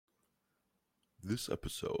This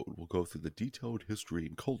episode will go through the detailed history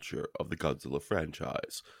and culture of the Godzilla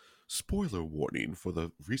franchise. Spoiler warning for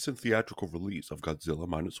the recent theatrical release of Godzilla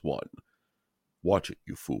Minus One. Watch it,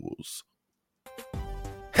 you fools.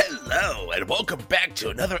 Hello, and welcome back to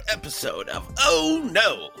another episode of Oh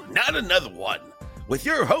No, Not Another One, with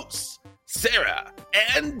your hosts, Sarah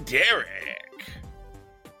and Derek.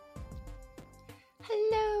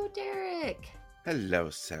 Hello, Derek. Hello,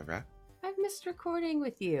 Sarah. I've missed recording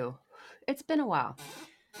with you. It's been a while.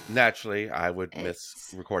 Naturally, I would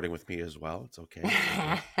miss recording with me as well. It's okay.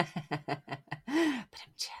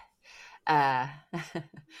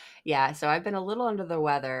 Yeah, so I've been a little under the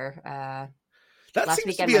weather. That last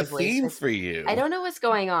seems to weekend, be my a voice theme was- for you. I don't know what's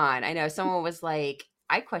going on. I know someone was like,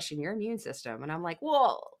 I question your immune system. And I'm like,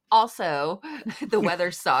 well, also, the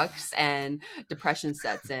weather sucks and depression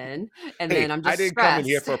sets in. And then I'm just I didn't stressed. come in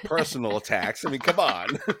here for personal attacks. I mean, come on.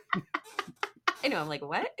 I know. I'm like,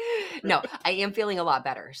 what? No, I am feeling a lot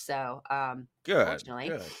better. So, Good. fortunately.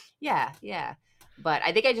 Good. Yeah. But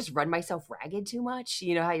I think I just run myself ragged too much.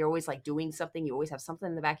 You know how you're always like doing something, you always have something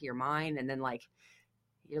in the back of your mind, and then like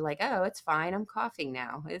you're like, oh, it's fine. I'm coughing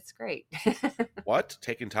now. It's great. What?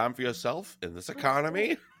 Taking time for yourself in this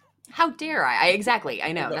economy? How dare I? Exactly.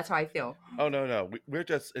 I know. No. That's how I feel. Oh, no. We're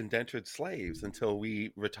just indentured slaves until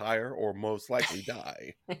we retire or most likely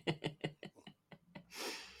die.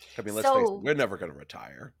 I mean, let's face it, we're never going to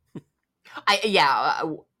retire.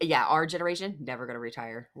 Our generation never going to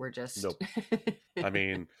retire. We're just Nope. I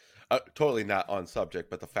mean, totally not on subject,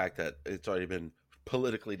 but the fact that it's already been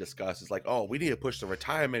politically discussed is like, oh, we need to push the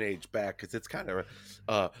retirement age back because it's kind of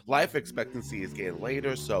life expectancy is getting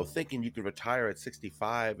later. So thinking you can retire at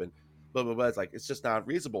 65 and blah, blah, blah, it's like, it's just not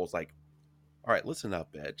reasonable. It's like, all right, listen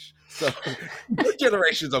up, bitch. So your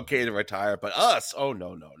generation's okay to retire, but us, oh,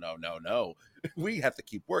 no. We have to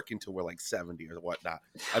keep working till we're like 70 or whatnot.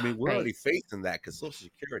 I mean, we're Right. already facing that because Social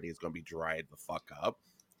Security is going to be dried the fuck up.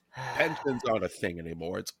 Pensions aren't a thing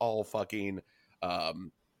anymore. It's all fucking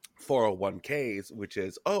 401ks, which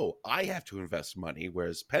is, oh, I have to invest money,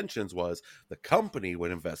 whereas pensions was the company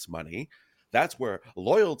would invest money. That's where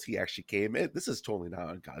loyalty actually came in. This is totally not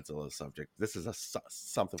on Godzilla's subject. This is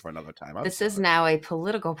something for another time. This is now a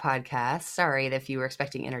political podcast. Sorry if you were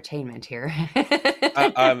expecting entertainment here.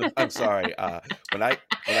 I'm sorry. When I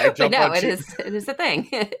But jump no, on it is a thing.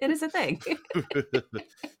 It is a thing.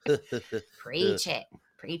 Preach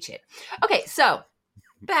it. Okay, so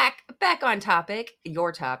back on topic,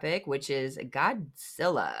 your topic, which is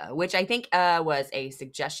Godzilla, which I think was a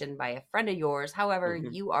suggestion by a friend of yours. However,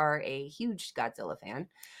 Mhm. you are a huge Godzilla fan.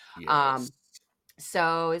 Yes.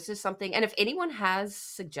 So this is something, and if anyone has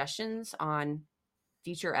suggestions on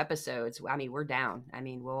future episodes, I mean, we're down. I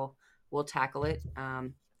mean, we'll tackle it.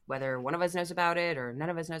 Whether one of us knows about it or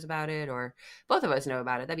none of us knows about it or both of us know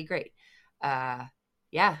about it, that'd be great.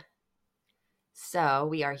 Yeah. So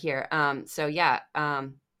we are here. I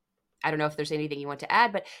don't know if there's anything you want to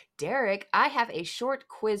add, but Derek, I have a short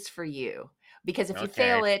quiz for you because if you Okay.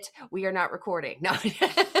 fail it, we are not recording. No.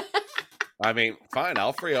 I mean, fine.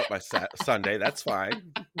 I'll free up my Sunday. That's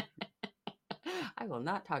fine. I will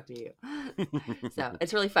not talk to you. So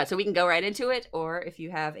it's really fun. So we can go right into it, or if you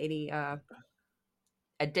have any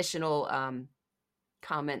additional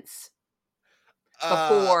comments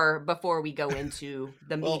before we go into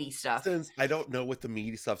the meaty stuff. Since I don't know what the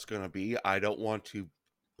meaty stuff's going to be, I don't want to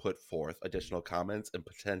put forth additional comments and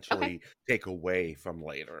potentially take away from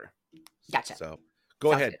later. Gotcha. So go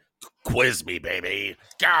Sounds ahead. good. Quiz me, baby.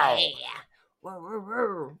 Go! Yeah.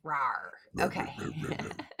 Rawr. Okay.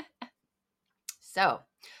 So,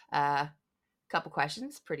 couple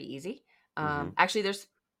questions, pretty easy. Mhm. Actually, there's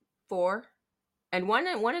 4, and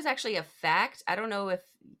one is actually a fact. I don't know if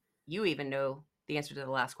you even know the answer to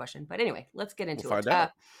the last question, but anyway, let's get into We'll it. find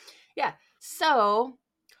out. Yeah. So,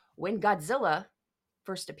 when Godzilla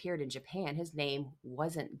first appeared in Japan, his name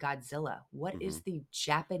wasn't Godzilla. What is the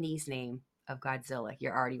Japanese name of Godzilla?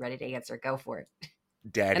 You're already ready to answer. Go for it.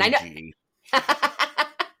 Daddy And I know- G.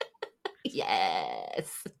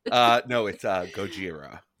 Yes. No, it's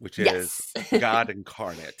Gojira, which is Yes. God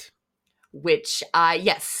incarnate. which I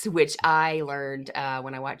learned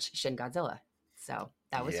when I watched Shin Godzilla. So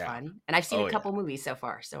that was Yeah. fun. And I've seen Oh, a yeah. couple movies so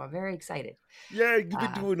far, so I'm very excited. Yeah, you've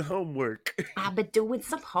been doing homework. I've been doing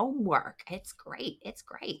some homework. It's great.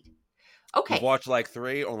 Okay. We've watched like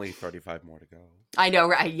 3, only 35 more to go. I know,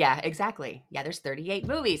 right? Yeah, exactly. Yeah, there's 38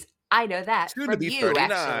 movies. I know that Soon from to be you,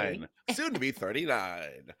 39. actually. Soon to be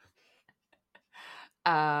 39.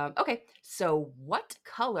 Okay, so what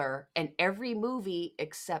color in every movie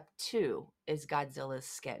except 2 is Godzilla's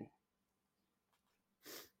skin?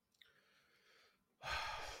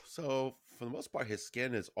 So, for the most part, his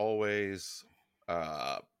skin is always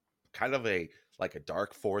uh, kind of a like a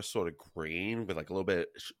dark forest sort of green with like a little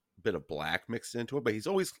bit of black mixed into it, but he's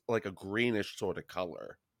always like a greenish sort of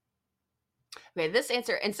color. Okay, this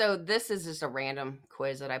answer, and so this is just a random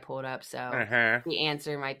quiz that I pulled up, so Uh-huh. the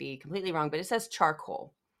answer might be completely wrong, but it says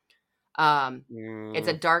charcoal. Um, it's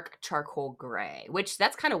a Mm, dark charcoal gray, which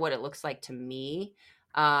that's kind of what it looks like to me.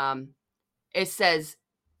 Um, it says,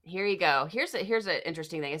 here you go. Here's an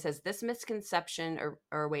interesting thing. It says this misconception,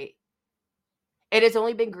 or wait, it has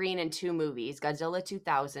only been green in two movies: Godzilla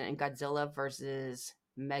 2000 and Godzilla versus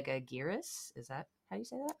Megaguirus. Is that how you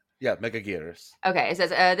say that? yeah, Mega Gears. Okay, it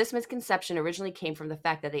says this misconception originally came from the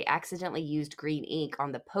fact that they accidentally used green ink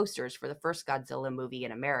on the posters for the first Godzilla movie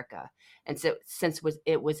in America, and so since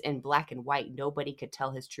it was in black and white, nobody could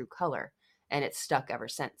tell his true color, and it's stuck ever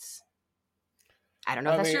since. I don't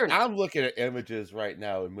know if I that's mean, true or not. I'm looking at images right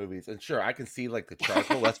now in movies, and sure, I can see like the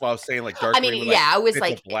charcoal. That's why I was saying like dark I mean, green with like yeah, I was bits of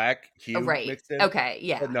like, black hue right, mixed in. okay, But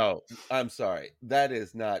yeah, no, I'm sorry, that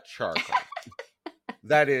is not charcoal.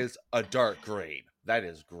 That is a dark green. That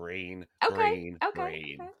is green, okay, green, okay,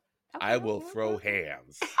 green. okay, okay, I will okay, throw okay,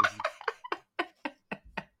 hands.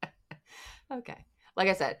 okay. Like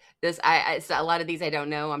I said, I so a lot of these I don't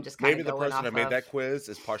know. I'm just kind Maybe of the going person off that made of that quiz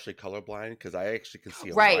is partially colorblind because I actually can see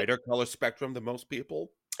a right. wider color spectrum than most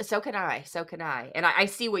people. So can I. So can I. And I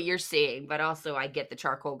see what you're seeing, but also I get the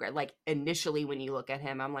charcoal gray. Like initially when you look at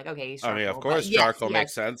him, I'm like, okay, he's I mean, of charcoal. But course, yes, charcoal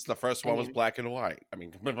makes sense. The first I one was mean, black and white. I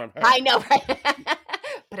mean, I know, right?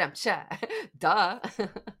 But I'm sure. Duh.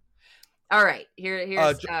 All right. uh,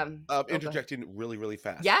 Here's j- oh go ahead. interjecting really, really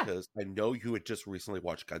fast Yeah. because I know you had just recently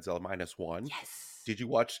watched Godzilla minus one. Yes. Did you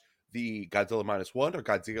watch the Godzilla minus one or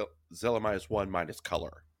Godzilla minus one minus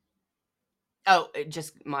color? Oh,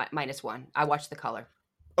 just minus one. I watched the color.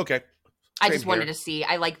 Okay, I same just wanted here. to see.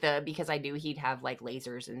 I like because I knew he'd have like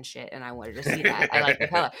lasers and shit, and I wanted to see that. I like the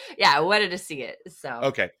color. Yeah, I wanted to see it. So,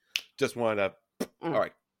 Okay, just wanted to. All mm.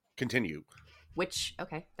 right, continue. Which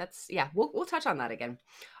okay, that's yeah. We'll touch on that again.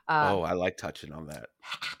 Oh, I like touching on that.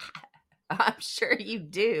 I'm sure you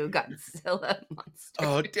do, Godzilla monster.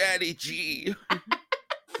 Oh, Daddy G. Oh,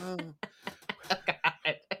 Oh,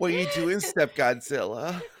 God. what are you doing, Step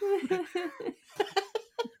Godzilla?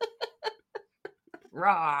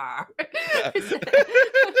 Raw.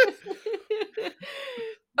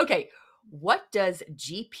 Okay, what does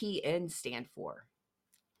GPN stand for?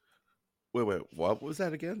 Wait, what was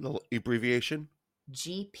that again? The abbreviation?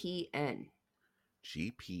 GPN.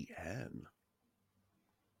 GPN.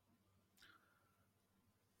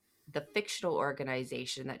 The fictional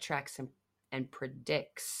organization that tracks and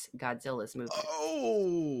predicts Godzilla's movements.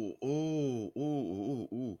 Oh.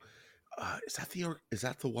 Is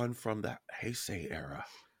that the one from the Heisei era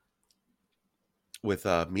with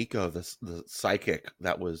Miko, the psychic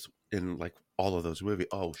that was in like all of those movies?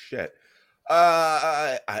 Oh shit.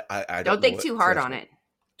 I don't Don't know think what too it hard stands on for. it.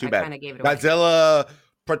 Too I bad. kind of gave it away. Godzilla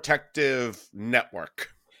Protective Network.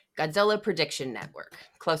 Godzilla Prediction Network.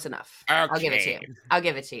 Close enough. Okay. I'll give it to you. I'll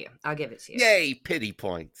give it to you. I'll give it to you. Yay, pity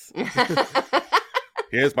points.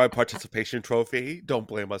 Here's my participation trophy. Don't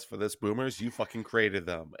blame us for this, boomers. You fucking created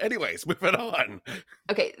them. Anyways, moving on.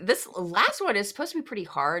 Okay, this last one is supposed to be pretty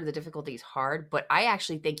hard. The difficulty is hard, but I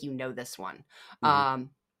actually think you know this one. Mhm.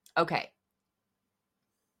 Okay.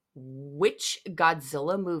 Which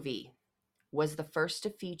Godzilla movie was the first to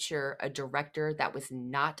feature a director that was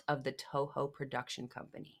not of the Toho production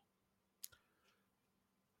company?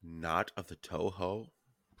 Not of the Toho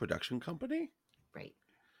production company? Right.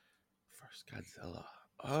 First Godzilla.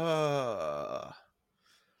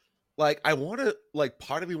 Like I want to like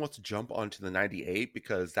part of me wants to jump onto the 98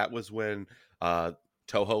 because that was when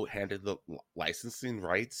Toho handed the licensing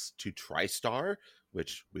rights to TriStar,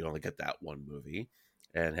 which we only get that one movie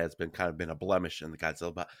and has been kind of been a blemish in the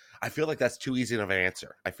Godzilla, but I feel like that's too easy of an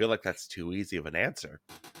answer. If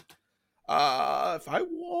I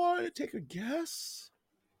want to take a guess,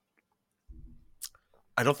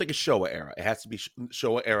 I don't think it's Showa era. It has to be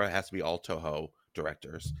Showa era. It has to be all Toho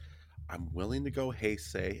directors. I'm willing to go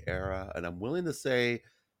Heisei era, and I'm willing to say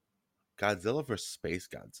Godzilla versus Space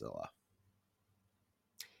Godzilla.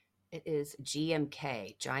 It is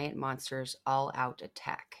GMK, Giant Monsters All Out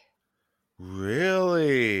Attack.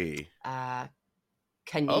 Really? Kaneko?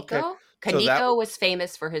 Okay. Kaneko was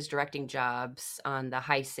famous for his directing jobs on the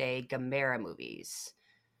Heisei Gamera movies.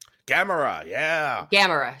 Gamera, yeah.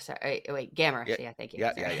 Gamera. Sorry, wait, Gamera. Yeah, Yeah, thank you.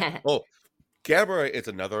 yeah. Oh, Gamera is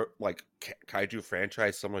another like kaiju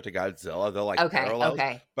franchise similar to Godzilla. They're like parallels,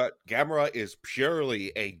 okay. but Gamera is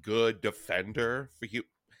purely a good defender for you.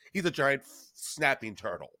 He's a giant snapping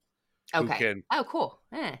turtle who can cool.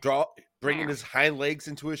 bring in his hind legs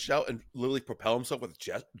into his shell and literally propel himself with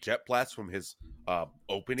jet blasts from his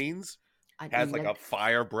openings. I Has like never. a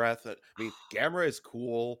fire breath. I mean, Gamera is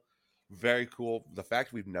cool, very cool. The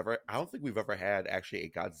fact I don't think we've ever had actually a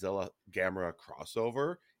Godzilla Gamera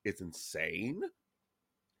crossover. It's insane.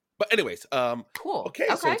 But anyways, Cool. okay,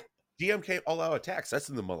 so Okay. it's DMK All Out Attacks. That's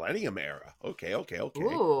in the Millennium era. Okay, okay, okay.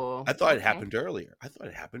 Ooh. I thought it Okay. happened earlier. I thought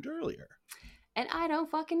it happened earlier. And I don't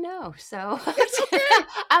fucking know. So It's okay.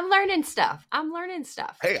 I'm learning stuff. I'm learning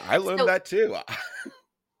stuff. Hey, I learned So that too.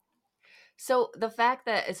 so the fact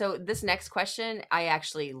that so this next question I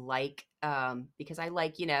actually like because I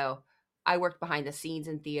like, I worked behind the scenes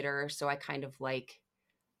in theater, so I kind of like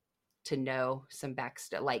to know some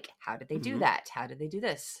backstory, like how did they do Mhm. that? How did they do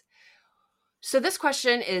this? So this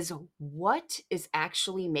question is, what is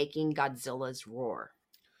actually making Godzilla's roar?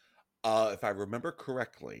 If I remember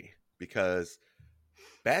correctly, because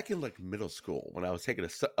back in like middle school when I was taking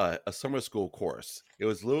a summer school course, it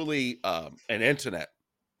was literally an internet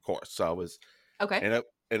course. So I was Okay.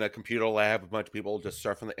 in a computer lab, a bunch of people just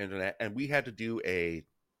surfing the internet, and we had to do a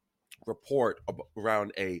report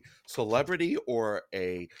around a celebrity or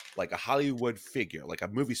a Hollywood figure, like a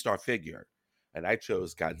movie star figure, and I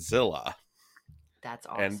chose Godzilla, That's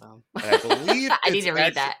and awesome. I believe I need it's to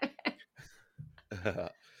read actually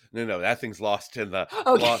that. no, that thing's lost in the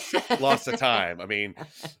lost to Okay. time. I mean,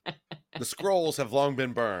 the scrolls have long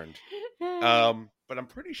been burned. But I'm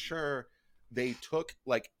pretty sure they took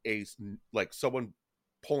like someone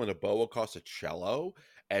pulling a bow across a cello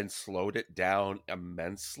and slowed it down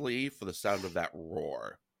immensely for the sound of that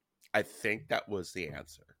roar. I think that was the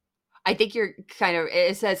answer. I think you're kind of.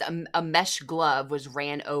 It says a mesh glove was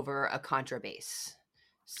ran over a contrabass.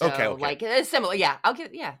 Okay, So okay. like it's similar. Yeah, I'll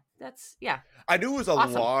give. Yeah, that's yeah, I knew it was a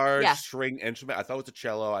awesome. large Yeah, string instrument. I thought it was a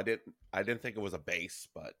cello. I didn't think it was a bass,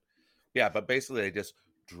 but yeah, but basically they just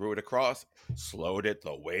drew it across, slowed it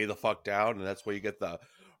the way the fuck down, and that's where you get the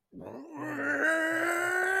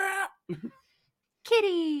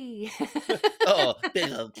kitty. Oh,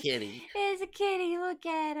 big old kitty. There's a kitty. Look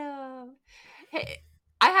at him. Hey,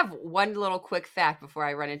 I have one little quick fact before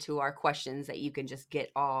I run into our questions that you can just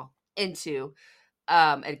get all into.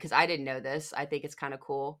 And because I didn't know this, I think it's kind of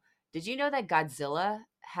cool. Did you know that Godzilla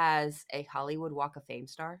has a Hollywood Walk of Fame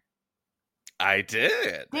star? I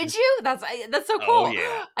did. Did you? That's so Oh cool.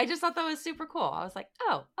 yeah. I just thought that was super cool. I was like,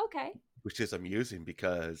 oh, okay. Which is amusing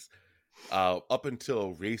because up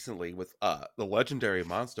until recently with the legendary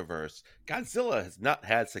MonsterVerse, Godzilla has not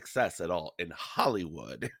had success at all in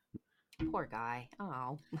Hollywood. Poor guy.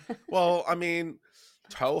 Oh, Well, I mean,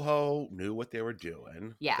 Toho knew what they were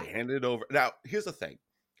doing. yeah. They handed it over. Now, here's the thing.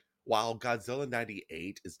 While Godzilla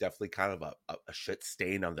 98 is definitely kind of a shit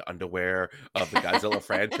stain on the underwear of the Godzilla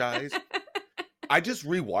franchise, I just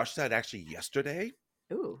rewatched that actually yesterday,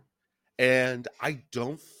 Ooh. and I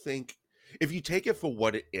don't think, if you take it for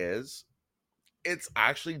what it is, it's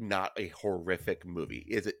actually not a horrific movie.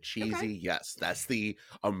 Is it Okay. cheesy? Yes. That's the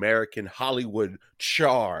American Hollywood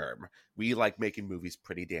charm. We like making movies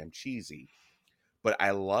pretty damn cheesy. But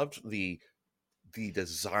I loved the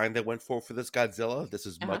design that went for this Godzilla. This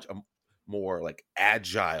is Uh huh. much more like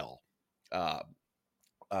agile. Uh,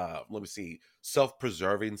 let me see,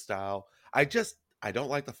 self-preserving style. I don't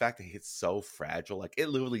like the fact that it's so fragile. Like it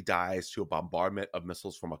literally dies to a bombardment of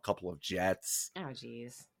missiles from a couple of jets. Oh,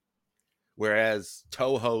 geez. Whereas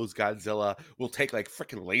Toho's Godzilla will take like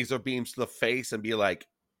freaking laser beams to the face and be like,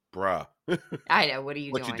 bruh, I know. What are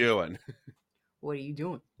you what you doing? doing? What are you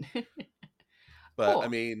doing? But I Cool.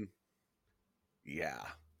 mean, yeah.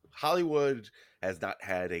 Hollywood has not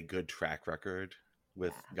had a good track record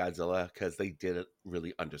with Yeah. Godzilla because they didn't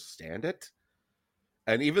really understand it.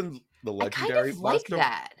 And even the I kind legendary of like monster.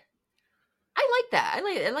 that. I like that.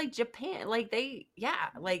 I like Japan. Like they, yeah.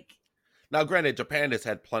 Like Now, granted, Japan has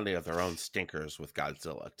had plenty of their own stinkers with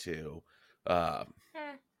Godzilla too, um,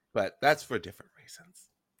 eh. but that's for different reasons.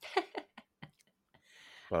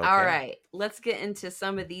 All Okay. right. Let's get into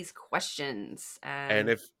some of these questions. And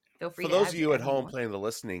if Feel free for to those of you at add any home more. playing the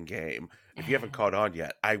listening game, if you haven't caught on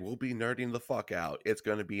yet, I will be nerding the fuck out. It's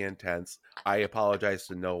going to be intense. I apologize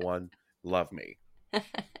to no one. Love me,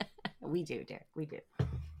 We do, Derek. We do.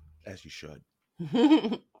 as you should. All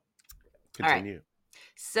right. Continue.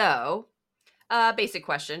 So, basic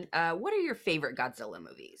question. What are your favorite Godzilla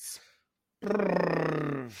movies?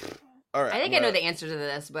 All right, I think I know the answer to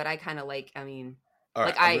this, but I kind of like, I mean, all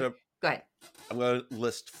right. like I, go ahead. I'm gonna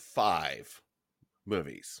list 5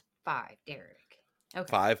 movies. 5, Derek. Okay.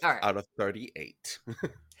 5 All right. out of 38.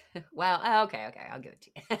 Well, okay. I'll give it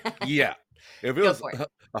to you. Yeah. If it Go was for it.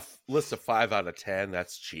 a list of 5 out of 10,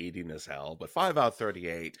 that's cheating as hell. But 5 out of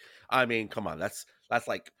 38, I mean, come on, that's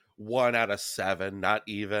like 1 out of 7, not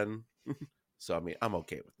even. So I mean, I'm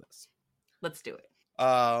okay with this. Let's do it.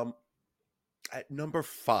 At number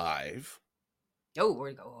 5. Oh,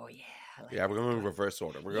 we're going. Oh yeah. I like Yeah, we're that. going in Go ahead. reverse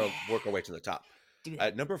order. We're going Yeah. to work our way to the top. Do that.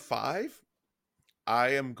 At number 5, I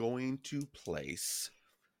am going to place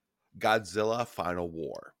Godzilla Final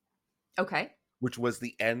War, Okay. which was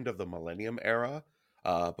the end of the Millennium Era,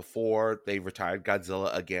 before they retired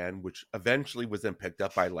Godzilla again, which eventually was then picked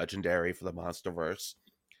up by Legendary for the MonsterVerse.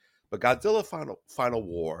 But Godzilla Final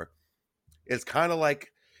War is kind of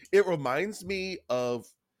like, it reminds me of,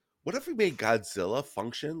 what if we made Godzilla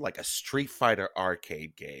function like a Street Fighter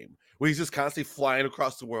arcade game, where he's just constantly flying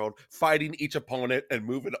across the world, fighting each opponent and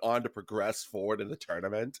moving on to progress forward in the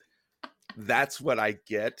tournament. That's what I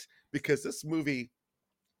get, because this movie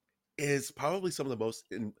is probably some of the most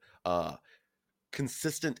uh,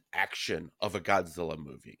 consistent action of a Godzilla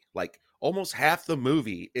movie. Like, almost half the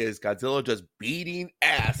movie is Godzilla just beating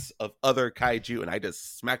ass of other kaiju, and I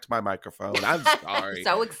just smacked my microphone. I'm sorry.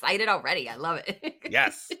 So excited already. I love it.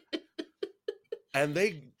 Yes. And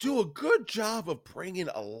they do a good job of bringing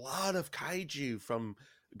a lot of kaiju from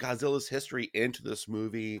Godzilla's history into this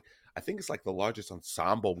movie. I think it's like the largest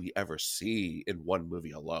ensemble we ever see in one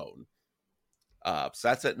movie alone. So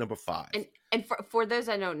that's at number 5. And for those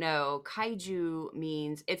that don't know, kaiju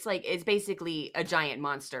means it's basically a giant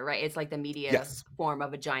monster, right? It's like the media Yes, form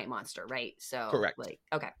of a giant monster, right? So correct. like,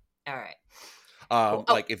 okay, all right, cool.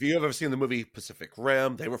 Oh, Like, if you've ever seen the movie Pacific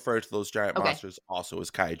Rim, they refer to those giant okay, monsters also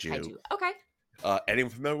as kaiju. kaiju. Okay, Anyone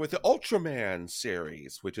familiar with the Ultraman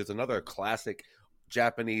series, which is another classic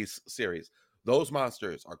Japanese series? Those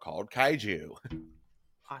monsters are called kaiju.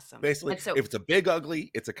 awesome. Basically, And so, if it's a big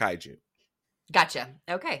ugly, it's a kaiju. gotcha.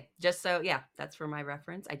 Okay, just so yeah, that's for my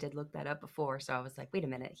reference. I did look that up before, so I was like, wait a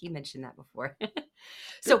minute, he mentioned that before. Good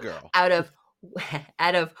So girl. out of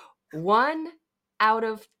out of one out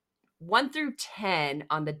of 1 through 10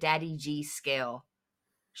 on the Daddy G scale,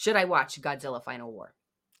 should I watch Godzilla Final War?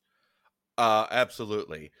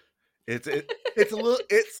 Absolutely. It's a little.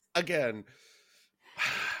 It's, again,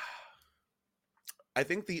 I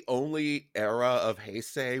think the only era of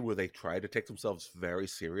Heisei where they tried to take themselves very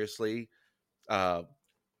seriously uh,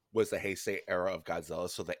 was the Heisei era of Godzilla.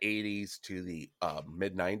 So the 80s to the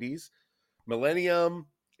mid 90s. Millennium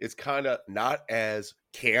is kind of not as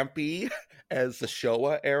campy as the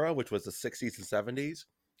Showa era, which was the 60s and 70s,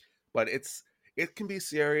 but it can be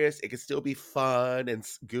serious. It can still be fun and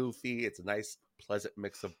goofy. It's a nice, pleasant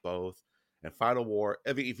mix of both. And Final War,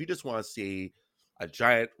 if you just want to see a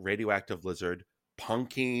giant radioactive lizard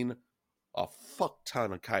punking a fuck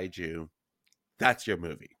ton of kaiju, that's your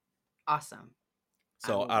movie. Awesome. I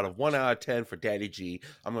So will out of 1 watch. out of 10 for Daddy G,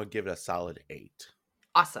 I'm going to give it a solid 8.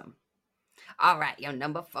 Awesome. All right, your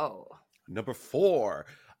number 4. Number 4,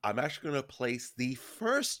 I'm actually going to place the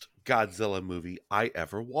first Godzilla movie I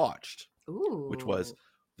ever watched, which was Ooh,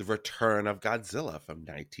 The Return of Godzilla from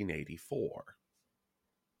 1984,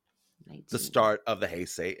 the 19. start of the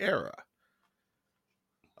Heisei era.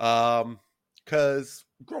 Because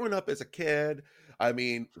growing up as a kid, I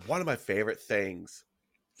mean, one of my favorite things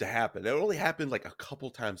to happen, it only happened like a couple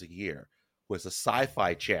times a year, was the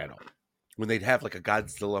Sci-Fi Channel, when they'd have like a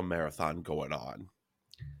Godzilla marathon going on.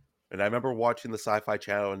 And I remember watching the Sci-Fi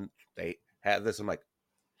Channel, and they had this. I'm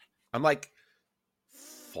like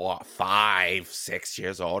 5, 6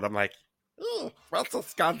 years old. I'm like, oh, what's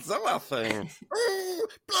this Godzilla thing? Oh,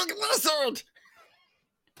 big lizard!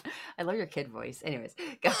 I love your kid voice. Anyways,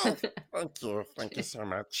 Oh, thank you so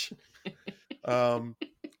much.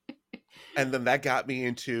 And then that got me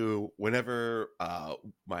into, whenever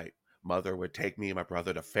my mother would take me and my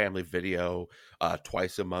brother to Family Video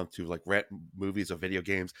twice a month to like rent movies or video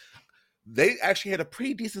games. They actually had a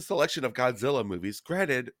pretty decent selection of Godzilla movies.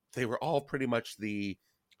 Granted, they were all pretty much the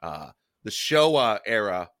Showa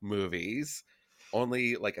era movies.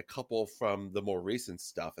 Only like a couple from the more recent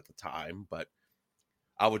stuff at the time, but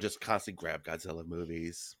I would just constantly grab Godzilla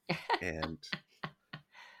movies. And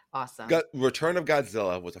awesome. Return of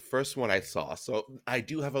Godzilla was the first one I saw, so I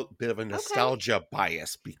do have a bit of a Okay. nostalgia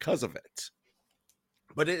bias because of it.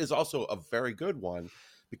 But it is also a very good one,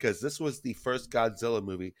 because this was the first Godzilla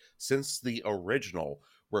movie since the original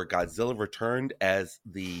where Godzilla returned as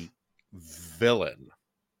the villain,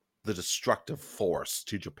 the destructive force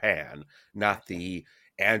to Japan, not Gotcha. the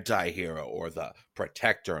anti-hero or the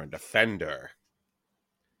protector and defender.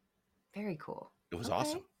 Very cool. It was Okay.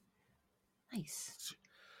 awesome. Nice.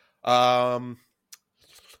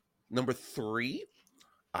 Number 3,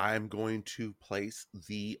 I'm going to place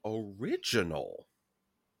the original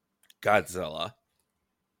Godzilla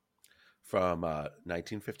from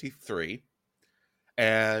 1953.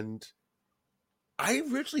 And I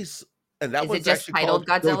originally And that Is it one's just actually titled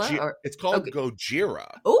called Godzilla or It's called okay. Gojira.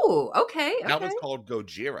 Oh, okay, That okay. one's called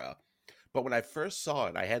Gojira. But when I first saw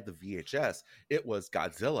it, I had the VHS. It was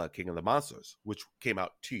Godzilla, King of the Monsters, which came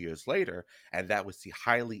out 2 years later, and that was the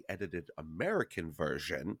highly edited American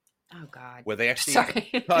version, Oh God. where they actually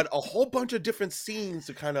Sorry. cut a whole bunch of different scenes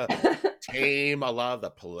to kind of tame a lot of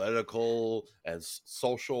the political and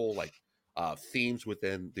social themes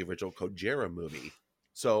within the original Gojira movie.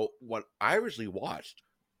 So what I originally watched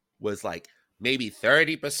was like maybe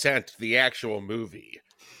 30% the actual movie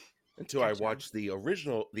until I Gotcha. watched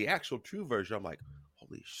the actual true version. I'm like,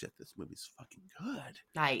 holy shit, this movie's fucking good.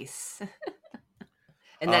 Nice.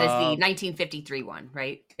 And that is the Um, 1953 one,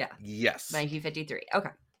 right? Yeah. yes, 1953. Okay.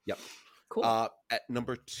 yep. Cool. At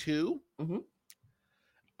number 2, Mm-hmm.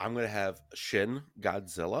 I'm gonna have Shin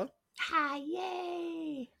Godzilla. Hi,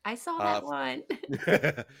 yay. I saw Uh, that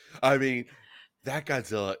one. I mean, that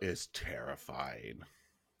Godzilla is terrifying.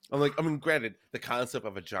 I mean, granted, the concept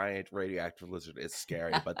of a giant radioactive lizard is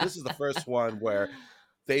scary, but this is the first one where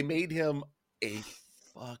they made him a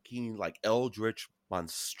fucking like eldritch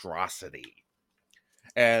monstrosity.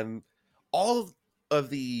 And all of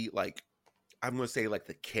the I'm going to say like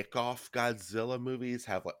the kickoff Godzilla movies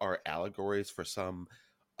are allegories for some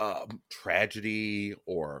tragedy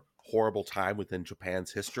or horrible time within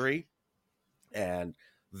Japan's history. And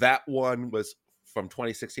that one was from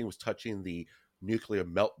 2016, was touching the nuclear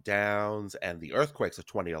meltdowns and the earthquakes of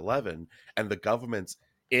 2011 and the government's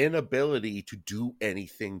inability to do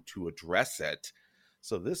anything to address it.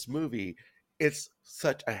 So this movie, it's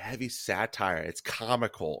such a heavy satire. It's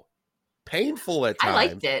comical, painful at I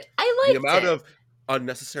liked times. it. The I liked amount it. of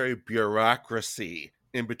unnecessary bureaucracy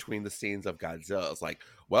in between the scenes of Godzilla is like,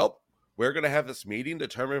 well, we're going to have this meeting,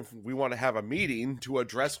 determine if we want to have a meeting to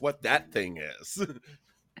address what that thing is.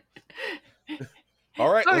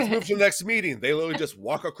 All right, All let's move right. to the next meeting. They literally just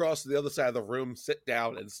walk across to the other side of the room, sit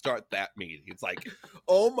down, and start that meeting. It's like,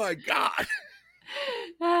 oh my God.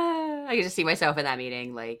 I can just see myself in that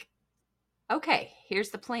meeting like, okay, here's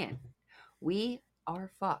the plan. We are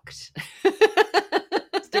fucked.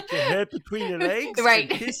 Stick your head between your legs Right.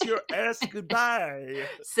 and kiss your ass goodbye.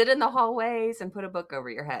 Sit in the hallways and put a book over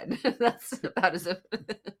your head. That's about as a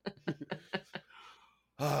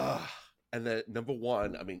And then number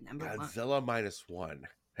 1, I mean, Number one. Godzilla minus 1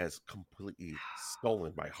 has completely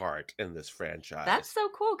stolen my heart in this franchise. That's so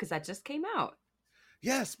cool because that just came out.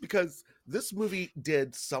 Yes, because this movie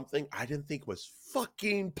did something I didn't think was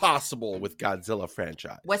fucking possible with Godzilla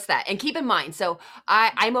franchise. What's that? And keep in mind, so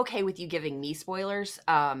I'm okay with you giving me spoilers.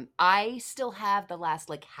 I still have the last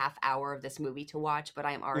like half hour of this movie to watch, but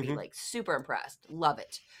I am already like super impressed. Love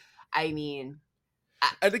it. I mean,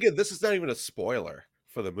 And again, this is not even a spoiler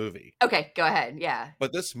for the movie. Okay, go ahead. Yeah.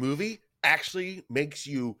 But this movie actually makes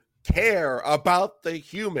you care about the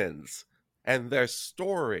humans and their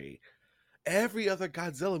story. Every other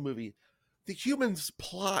Godzilla movie, the humans'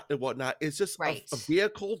 plot and whatnot is just Right. a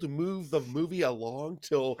vehicle to move the movie along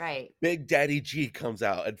till Right. Big Daddy G comes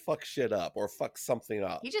out and fucks shit up or fucks something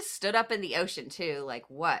up. He just stood up in the ocean too. Like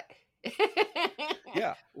what?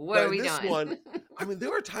 Yeah. What But are we this doing? one, I mean, there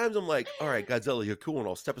were times I'm like, all right, Godzilla, you're cool and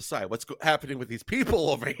I'll step aside. What's happening with these people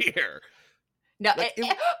over here? No, Like,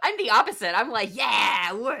 I'm the opposite. I'm like, yeah,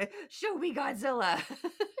 show me Godzilla.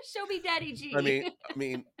 Show me Daddy G. I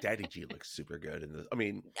mean, Daddy G looks super good in this. I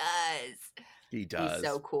mean, he does. He's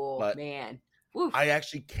so cool, but man. Woof. I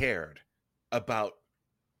actually cared about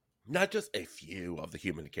not just a few of the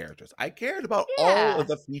human characters. I cared about all of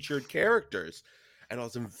the featured characters, and I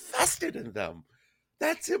was invested in them.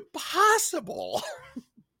 That's impossible.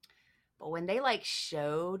 But when they like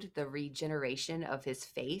showed the regeneration of his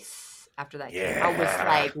face after that, Yeah. I was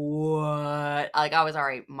like, what? Like I was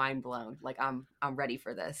already mind blown. Like I'm ready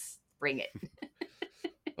for this. Bring it.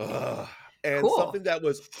 And Cool. something that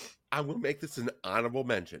was, I'm going to make this an honorable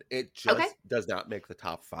mention. It just does not make the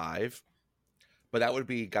top 5, but that would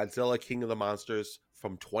be Godzilla King of the Monsters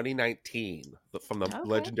from 2019, from the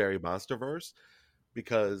legendary Monsterverse,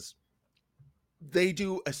 because they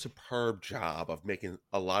do a superb job of making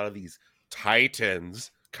a lot of these titans,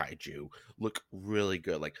 kaiju, look really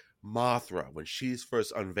good. Like Mothra, when she's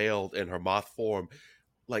first unveiled in her moth form,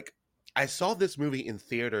 like I saw this movie in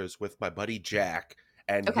theaters with my buddy Jack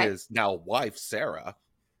and his now wife Sarah,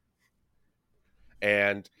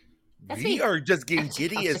 and we are just getting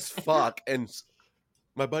giddy as fuck. And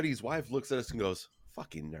my buddy's wife looks at us and goes,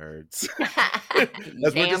 "Fucking nerds."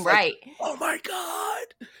 Damn right. Like, oh my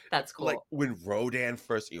god, that's cool. Like when Rodan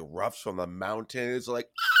first erupts from the mountain, it's like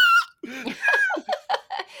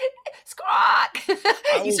squawk.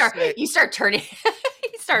 You start turning.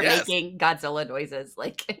 You start making Godzilla noises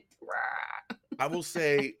like. I will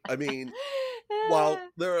say, I mean, while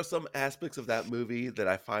there are some aspects of that movie that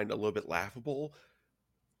I find a little bit laughable,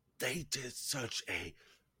 they did such a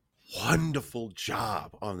wonderful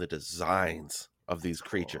job on the designs of That's these cool.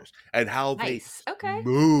 creatures and how they Nice. Okay.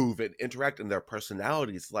 move and interact in their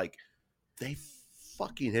personalities. Like, they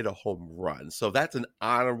fucking hit a home run. So that's an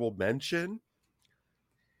honorable mention,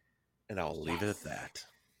 and I'll leave it at Yes. that.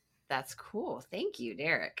 That's cool. Thank you,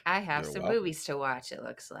 Derek. I have You're some welcome. movies to watch, it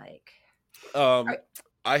looks like. Um, All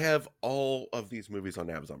I have all of these movies on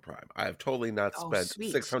Amazon Prime. I have totally not Oh, spent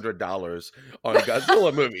sweet. $600 on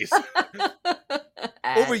Godzilla movies.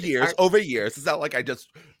 Are Over years. It's not like I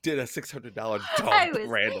just did a $600 I dump was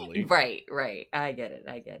randomly. right. I get it.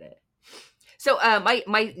 I get it. So,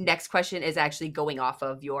 my next question is actually going off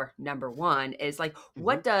of your number one. Is like, Hmm.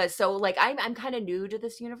 what does so like I'm kind of new to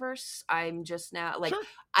this universe. I'm just now like Sure.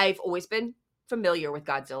 I've always been familiar with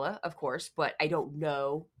Godzilla, of course, but I don't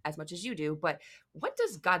know as much as you do. But what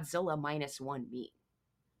does Godzilla -1 mean?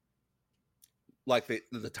 Like the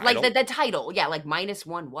Like title. the title, yeah, like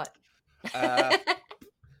 -1 what? Uh,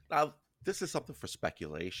 Now, this is something for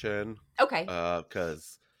speculation, Okay,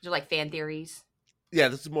 because they're like fan theories yeah,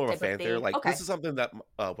 this is more of a type of fan theory. thing. Like, this Okay, is something that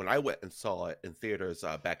when I went and saw it in theaters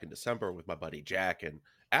back in December with my buddy Jack and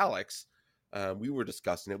Alex, we were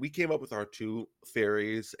discussing it. We came up with our two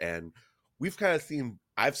theories, and we've kind of seen.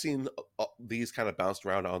 I've seen these kind of bounced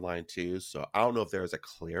around online too. So I don't know if there's a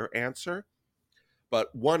clear answer,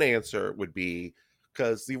 but one answer would be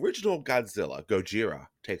because the original Godzilla, Gojira,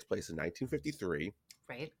 takes place in 1953.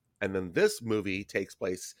 right. And then this movie takes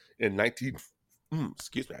place in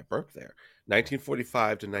excuse me, I burped there.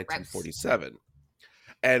 1945 to Gross. 1947.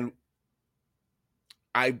 And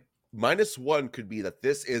I -1 could be that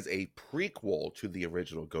this is a prequel to the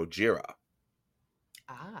original Gojira.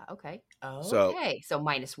 Ah, okay. So, Okay. So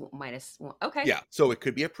minus one. Okay. yeah, so it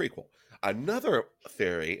could be a prequel. Another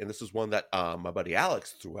theory, and this is one that my buddy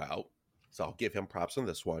Alex threw out, so I'll give him props on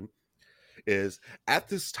this one, is at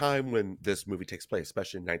this time when this movie takes place,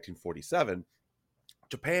 especially in 1947,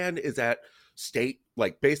 Japan is at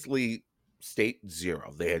basically state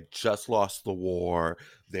zero. They had just lost the war.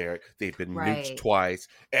 They've been nuked Right. twice.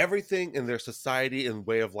 Everything in their society and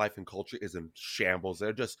way of life and culture is in shambles.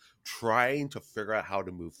 They're just trying to figure out how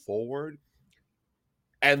to move forward.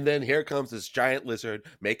 And then here comes this giant lizard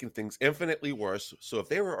making things infinitely worse. So if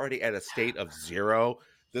they were already at a state of zero,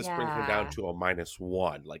 this brings them down Yeah. to a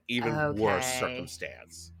 -1, like even worse Okay.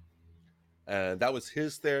 circumstance. And that was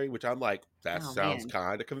his theory, which I'm like, that Oh sounds man.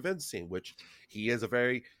 kind of convincing, which he is a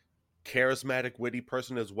very charismatic, witty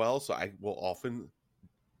person as well. So I will often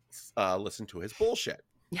listen to his bullshit.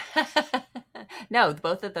 No,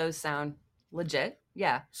 both of those sound legit.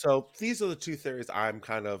 Yeah. So these are the two theories I'm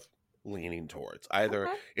kind of leaning towards. Either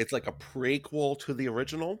Okay. it's like a prequel to the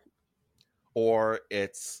original, or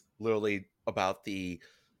it's literally about the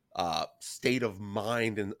state of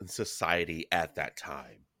mind and society at that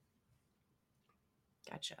time.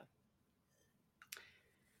 Gotcha.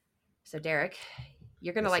 So Derek,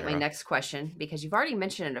 you're gonna Yes, like my Sarah. next question because you've already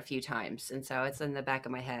mentioned it a few times, and so it's in the back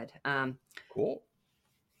of my head. Cool.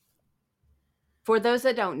 For those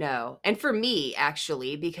that don't know, and for me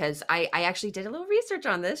actually, because I actually did a little research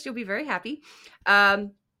on this, you'll be very happy.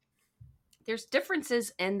 Um, there's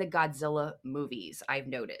differences in the Godzilla movies I've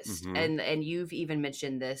noticed, Hmm. and you've even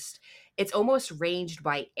mentioned this. It's almost ranged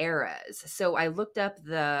by eras. So I looked up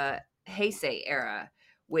the Heisei era,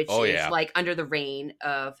 which Oh is yeah. like under the reign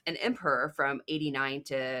of an emperor from 89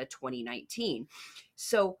 to 2019.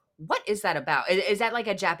 So what is that about? Is that like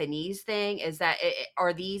a Japanese thing? Is that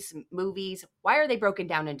are these movies? Why are they broken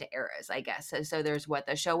down into eras? I guess so. There's what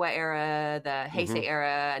the Showa era, the Hmm. Heisei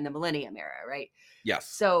era, and the Millennium era, right?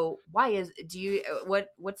 Yes. So why is do you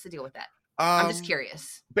what's the deal with that? I'm just Um,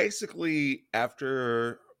 curious. Basically,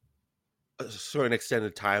 after a certain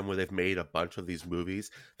extended time where they've made a bunch of these movies,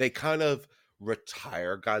 they kind of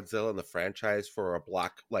retire Godzilla in the franchise for a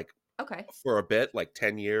block, like Okay. for a bit, like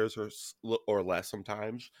 10 years or less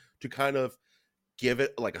sometimes, to kind of give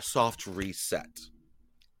it like a soft reset.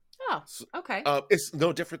 Oh, So, okay. it's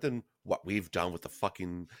no different than what we've done with the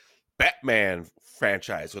fucking Batman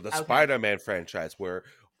franchise or the Okay. Spider-Man franchise, where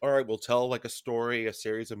all right, we'll tell like a story, a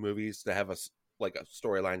series of movies to have like a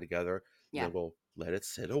storyline together, and Yeah. then we'll let it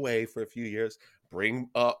sit away for a few years, bring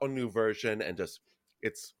a new version, and just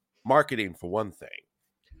it's marketing for one thing.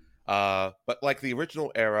 But like the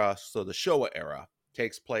original era, so the Showa era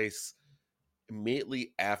takes place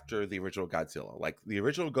immediately after the original Godzilla. Like the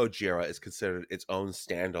original Gojira is considered its own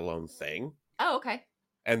standalone thing. Oh, okay.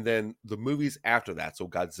 And then the movies after that, so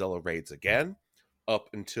Godzilla raids again, up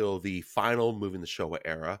until the final movie in the Showa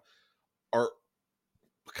era, are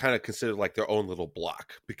kind of considered like their own little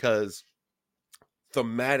block because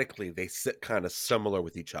thematically they sit kind of similar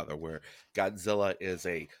with each other, where Godzilla is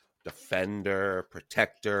a defender,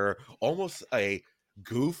 protector, almost a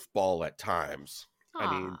goofball at times.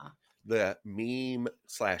 I mean, Aw. the meme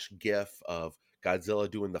slash gif of Godzilla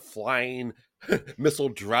doing the flying missile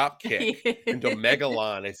drop kick into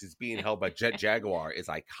Megalon as he's being held by Jet Jaguar is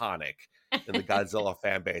iconic in the Godzilla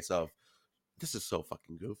fan base of, this is so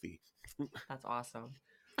fucking goofy. That's awesome.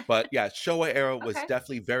 But yeah, Showa era was Okay.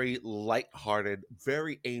 definitely very lighthearted,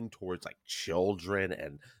 very aimed towards like children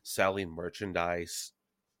and selling merchandise.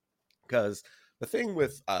 Because the thing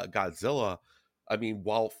with Godzilla, I mean,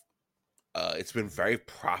 while it's been very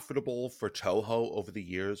profitable for Toho over the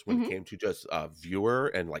years when it Mhm. came to just viewer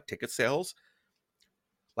and like ticket sales,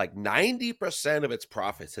 like 90% of its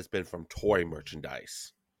profits has been from toy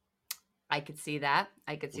merchandise. I could see that.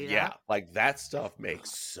 I could see Yeah, that. like that stuff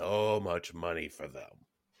makes so much money for them.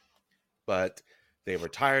 But they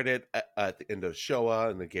retired it at the end of Showa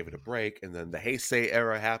and they gave it a break. And then the Heisei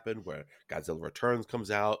era happened where Godzilla Returns comes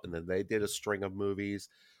out. And then they did a string of movies,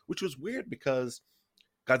 which was weird because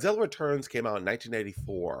Godzilla Returns came out in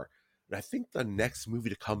 1984. And I think the next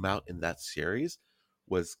movie to come out in that series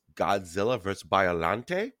was Godzilla vs.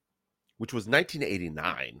 Biollante, which was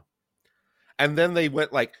 1989. And then they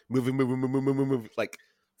went like movie, like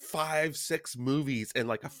 5-6 movies in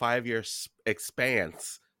like a 5-year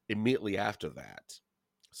expanse immediately after that.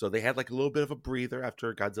 So they had like a little bit of a breather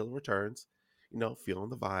after Godzilla Returns, feeling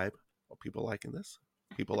the vibe. Oh, people liking this?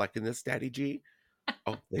 People liking this, Daddy G?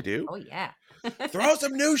 Oh, they do? Oh yeah. Throw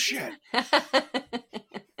some new shit. I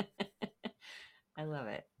love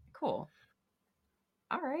it. Cool.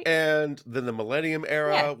 All right. And then the Millennium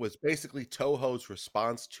era Yeah. was basically Toho's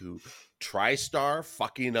response to TriStar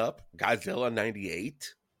fucking up Godzilla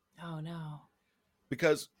 98. Oh no.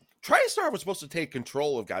 Because TriStar was supposed to take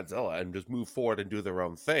control of Godzilla and just move forward and do their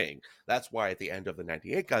own thing. That's why at the end of the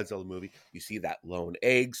 98 Godzilla movie, you see that lone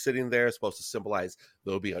egg sitting there, supposed to symbolize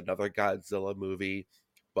there'll be another Godzilla movie.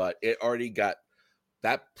 But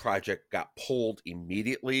that project got pulled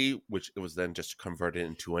immediately, which it was then just converted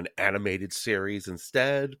into an animated series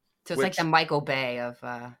instead. So it's like the Michael Bay of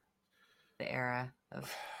the era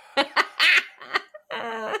of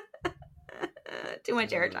too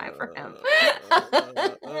much airtime for him.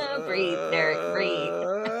 Breathe, Derek,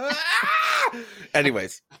 breathe.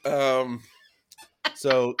 Anyways,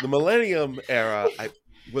 so the Millennium era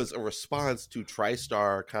was a response to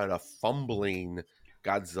TriStar kind of fumbling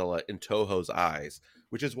Godzilla in Toho's eyes,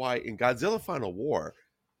 which is why in Godzilla Final War,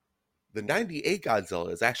 the 98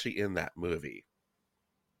 Godzilla is actually in that movie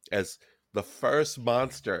as the first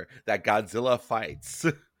monster that Godzilla fights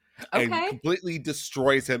and Okay. completely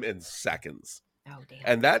destroys him in seconds. Oh damn.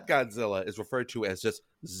 And that Godzilla is referred to as just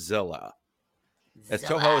Zilla. As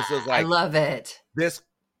Zilla. Toho says, like, I love it. This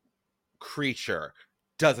creature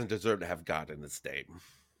doesn't deserve to have God in its name.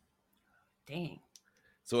 Dang.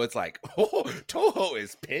 So it's like, oh, Toho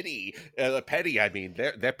is petty. I mean,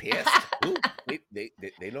 they're pissed. Ooh,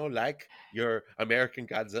 they don't like your American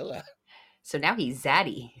Godzilla. So now he's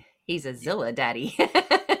Zaddy. He's a Zilla daddy.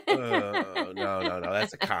 No.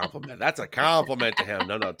 That's a compliment. That's a compliment to him.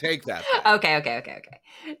 No, take that back. Okay.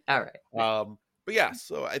 All right. But yeah,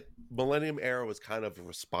 so Millennium Era was kind of a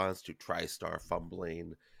response to TriStar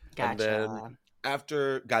fumbling. Gotcha. And then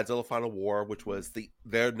after Godzilla Final War, which was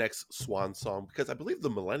their next swan song, because I believe the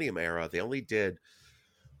Millennium Era, they only did,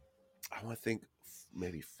 I want to think,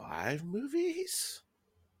 maybe 5 movies?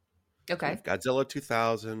 Okay. Godzilla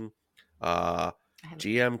 2000,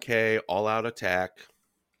 GMK, All Out Attack.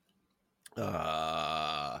 Hold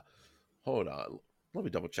on. Let me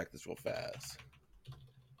double check this real fast.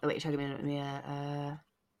 Oh, wait, you're talking about yeah.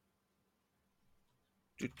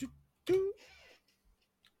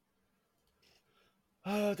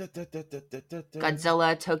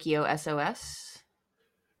 Godzilla Tokyo SOS.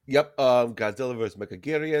 Yep. Godzilla vs.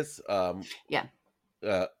 Mechagodzilla. Yeah.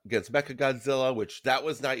 Against Mechagodzilla, which that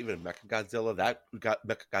was not even Mechagodzilla. That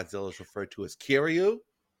Mechagodzilla is referred to as Kiryu.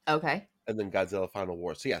 Okay. And then Godzilla Final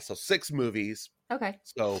War. So yeah, so 6 movies. Okay.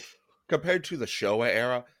 So compared to the Showa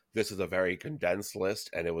era, this is a very condensed list,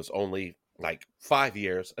 and it was only like 5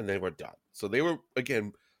 years, and they were done. So they were,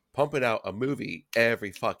 again, pumping out a movie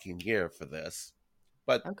every fucking year for this.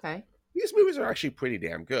 But okay, these movies are actually pretty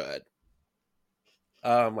damn good.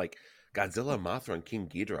 Like Godzilla, Mothra, and King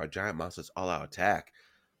Ghidorah, Giant Monsters All Out Attack.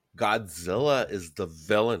 Godzilla is the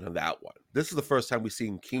villain of that one. This is the first time we've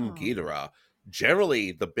seen King Ghidorah,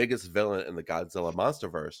 generally the biggest villain in the Godzilla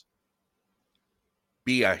monsterverse,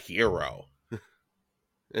 be a hero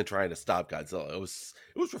and trying to stop Godzilla. It was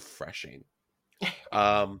refreshing.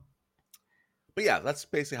 But yeah, that's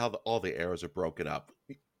basically how all the eras are broken up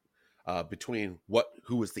between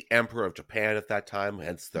who was the emperor of Japan at that time,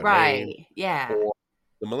 hence their name, Right. Yeah. or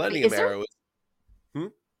the Wait, Millennium Era. Hmm?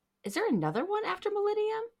 is there another one after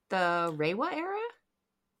Millennium? The Reiwa era?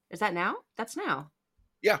 Is that now? That's now.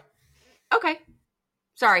 Yeah, Okay.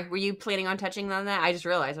 Sorry, were you planning on touching on that? I just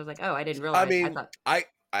realized. I was like, oh, I didn't I realize. I mean, thought, I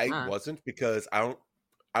huh. wasn't because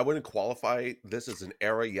I wouldn't qualify this as an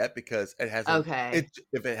era yet because it hasn't. Okay. It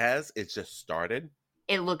if it has, it's just started.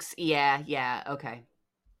 It looks, yeah, yeah. Okay.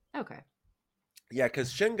 Okay. Yeah,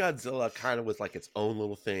 because Shin Godzilla kind of was like its own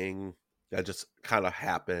little thing that just kind of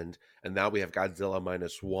happened, and now we have Godzilla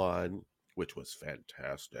minus one, which was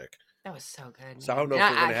fantastic. That was so good, So I don't man. know And if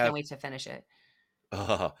we're I gonna can't have. wait to finish it.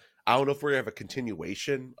 Uh, I don't know if we're gonna have a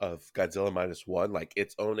continuation of Godzilla minus one, like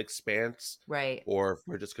its own expanse, Right. or if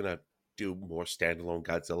we're just gonna do more standalone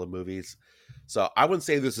Godzilla movies. So I wouldn't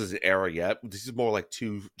say this is an era yet. This is more like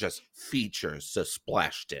two just features just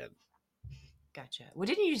splashed in. Gotcha. Well,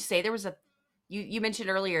 didn't you say there was a you mentioned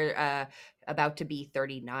earlier about to be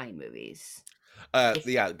 39 movies. If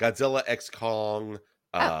Yeah, Godzilla X Kong,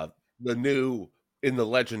 oh, uh, the new in the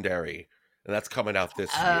legendary, and that's coming out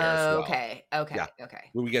this year as oh, well. okay. Okay. Yeah, Okay.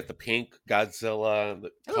 when we get the pink Godzilla,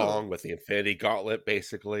 the Ooh. Kong with the Infinity Gauntlet,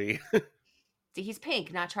 basically. See, he's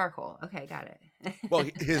pink, not charcoal. Okay, got Well,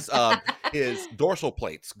 it. his dorsal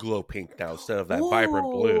plates glow pink now instead of that vibrant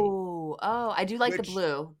blue. Ooh. Oh, I do like the Which,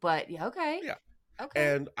 blue, but yeah, okay. yeah,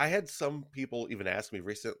 Okay. and I had some people even ask me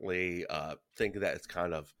recently, thinking that it's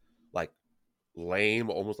kind of like lame,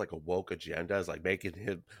 almost like a woke agenda, is like making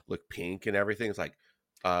him look pink and everything. It's like,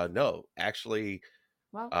 no, actually,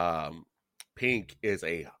 Well, um, pink is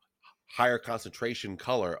a higher concentration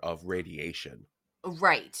color of radiation.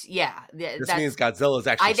 right. Yeah. This means That's Godzilla is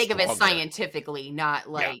I actually think of it stronger. scientifically, not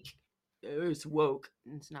Yeah. like "Oh, it's woke."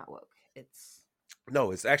 It's not woke. It's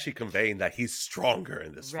No, it's actually conveying that he's stronger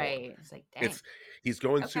in this form. right. It's like, dang. It's he's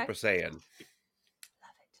going Okay. Super Saiyan. Love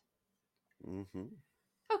it. Hmm.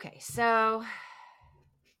 Okay, so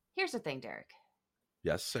here's the thing, Derek.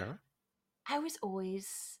 Yes, Sarah. I was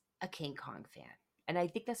always a King Kong fan, and I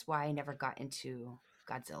think that's why I never got into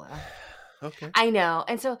Godzilla. Okay. I know.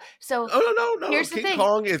 And so Oh no! here's the King thing.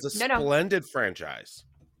 Kong is a No. splendid franchise.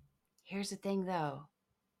 Here's the thing though.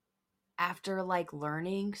 After like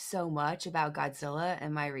learning so much about Godzilla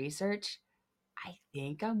and my research, I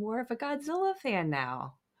think I'm more of a Godzilla fan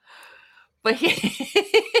now. But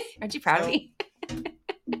aren't you proud of So me?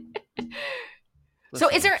 So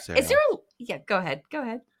is listen, there Sarah, a yeah, go ahead. Go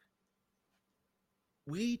ahead.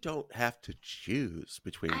 we don't have to choose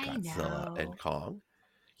between I Godzilla and know. Kong.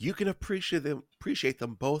 You can appreciate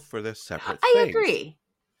them both for their separate I things. agree.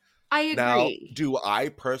 I Now, agree. do I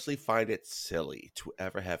personally find it silly to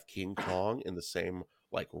ever have King Kong in the same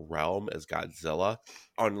like realm as Godzilla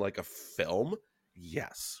on like a film?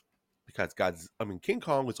 Yes. Because King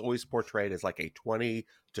Kong was always portrayed as like a 20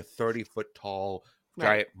 to 30-foot tall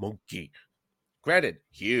Right. giant monkey. Granted,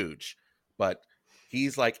 huge, but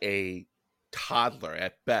he's like a toddler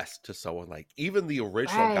at best to someone like even the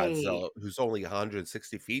original Right. Godzilla, who's only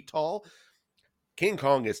 160 feet tall. King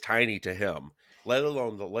Kong is tiny to him, let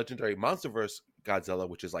alone the legendary MonsterVerse Godzilla,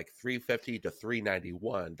 which is like 350 to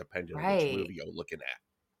 391, depending on which Right. movie you're looking at.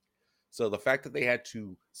 So the fact that they had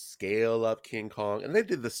to scale up King Kong, and they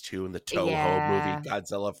did this too in the Toho movie Yeah.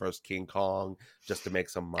 Godzilla vs. King Kong, just to make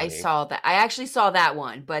some I money. saw that. I actually saw that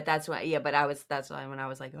one, but that's why yeah, but that's why when I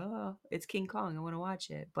was like, "Oh, it's King Kong. I want to watch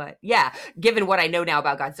it." But yeah, given what I know now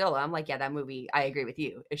about Godzilla, I'm like, yeah, that movie, I agree with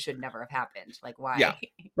you. It should never have happened. Like Yeah. why?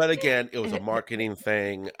 But again, it was a marketing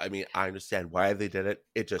thing. I mean, I understand why they did it.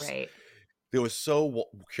 It just, Right. they were so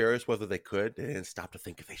curious whether they could. They didn't stop to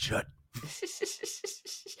think if they should.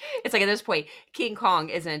 It's like at this point, King Kong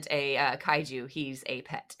isn't a kaiju; he's a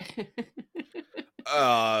pet.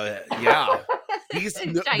 Yeah. He's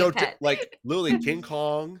Giant pet. like literally King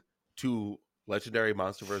Kong to legendary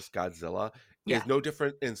MonsterVerse Godzilla Yeah. is no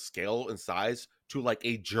different in scale and size to like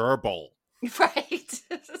a gerbil. Right.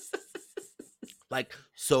 Like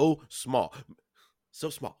so small. So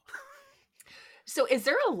small. So is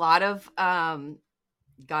there a lot of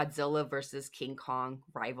Godzilla versus King Kong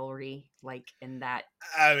rivalry like in that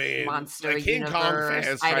I mean, monster the King Kong universe?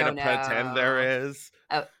 fans I try to don't pretend know. there is.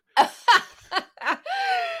 Oh.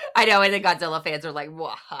 I know, and the Godzilla fans are like,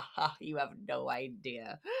 "Wahaha, you have no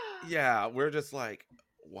idea." Yeah, we're just like,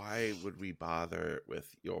 why would we bother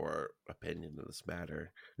with your opinion in this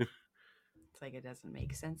matter? It's like it doesn't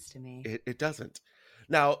make sense to me. It doesn't.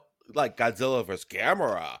 Now, like Godzilla versus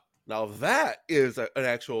Gamera, now that is an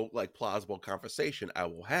actual like plausible conversation I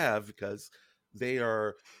will have because they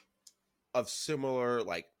are of similar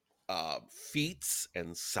like feats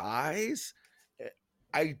and size,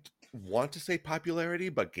 I want to say popularity,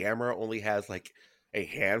 but Gamera only has like a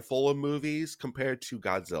handful of movies compared to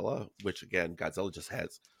Godzilla, which again, Godzilla just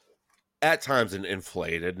has at times an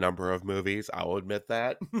inflated number of movies. I'll admit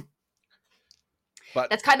that. But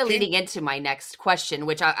That's kind of King, leading into my next question,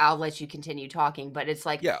 which I'll let you continue talking. But it's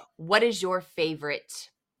like, yeah. what is your favorite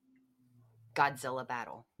Godzilla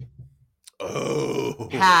battle? Oh,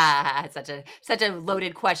 Ha! Such a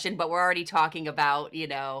loaded question, but we're already talking about King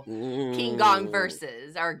Kong mm.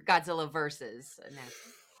 versus or Godzilla versus.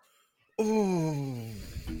 Ooh.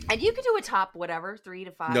 And you can do a top whatever 3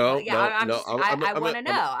 to 5. No, Yeah, no, I'm no. just I want to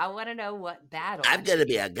know. I want to know what battle. I'm gonna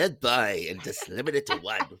be a good boy and just limit it to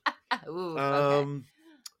one. Ooh, okay. Um,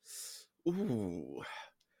 ooh.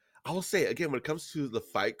 I will say again, when it comes to the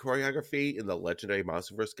fight choreography in the legendary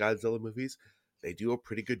MonsterVerse Godzilla movies, they do a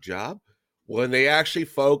pretty good job. When they actually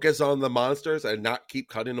focus on the monsters and not keep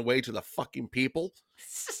cutting away to the fucking people,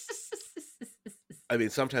 I mean,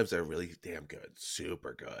 sometimes they're really damn good,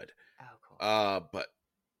 super good. Oh, cool. But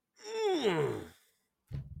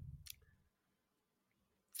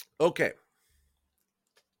okay,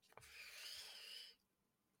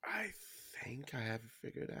 I think I have it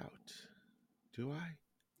figured out. Do I?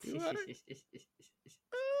 Do I?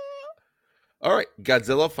 All right,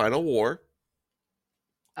 Godzilla Final War.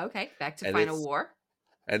 Okay, back to And Final it's War.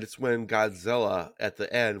 and it's when Godzilla at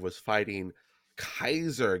the end was fighting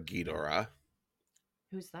Kaiser Ghidorah.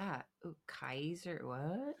 Who's that? Ooh, Kaiser.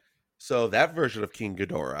 What? So that version of King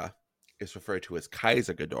Ghidorah is referred to as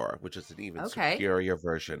Kaiser Ghidorah, which is an even Okay. superior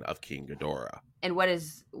version of King Ghidorah. And what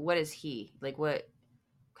is he? Like what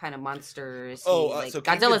kind of monster is he? Oh, Like so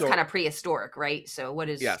King Godzilla's Ghidorah- kind of prehistoric, right? So what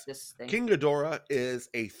is Yes. this thing? King Ghidorah is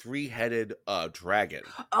a 3-headed dragon.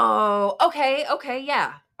 Oh, okay,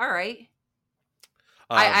 yeah. All right.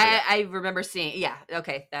 I remember seeing. Yeah,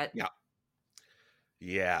 okay, that.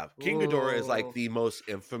 Yeah. King Ghidorah is like Ooh. the most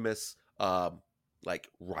infamous like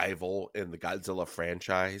rival in the Godzilla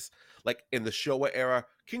franchise. Like in the Showa era,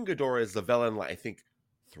 King Ghidorah is the villain like I think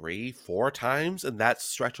 3-4 times in that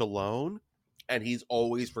stretch alone, and he's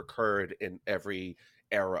always recurred in every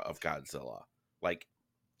era of Godzilla. Like,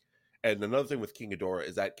 and another thing with King Ghidorah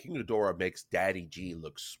is that King Ghidorah makes Daddy G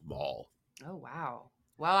look small. Oh wow.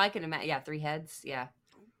 Well, I can imagine. Yeah, 3 heads. Yeah.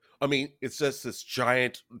 I mean, it's just this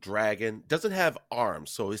giant dragon. Doesn't have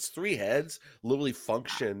arms, so his 3 heads literally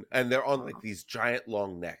function, and they're on like these giant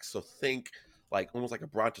long necks. So think like almost like a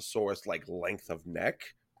brontosaurus like length of neck.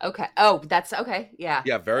 Okay. Oh, that's okay. Yeah.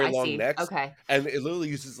 Yeah, very I long see. necks. Okay. And it literally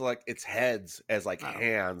uses like its heads as like Oh.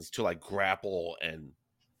 hands to like grapple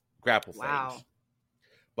Wow. things.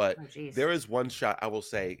 But Oh, geez. there is one shot I will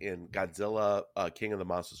say in Godzilla King of the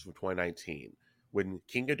Monsters from 2019 when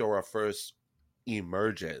King Ghidorah first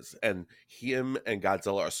emerges and him and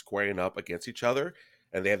Godzilla are squaring up against each other,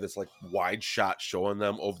 and they have this like wide shot showing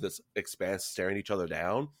them over this expanse staring each other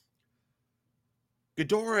down.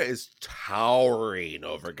 Ghidorah is towering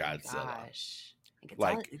over Godzilla. Gosh.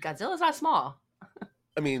 Like, Godzilla's not small.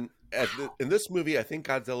 I mean, in this movie, I think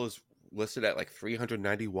Godzilla's listed at like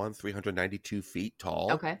 392 feet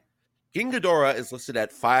tall. Okay. King Ghidorah is listed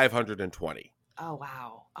at 520. Oh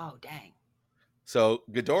wow. Oh dang. So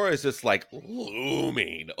Ghidorah is just like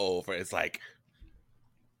looming over. It's like,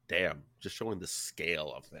 damn, just showing the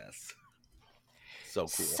scale of this. So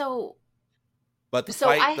cool. But the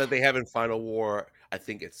fight that they have in Final War, I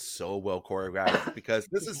think it's so well choreographed because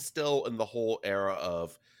this is still in the whole era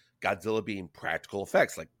of Godzilla being practical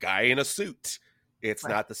effects, like guy in a suit. It's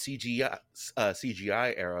not the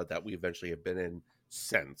CGI era that we eventually have been in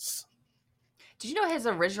since. Did you know his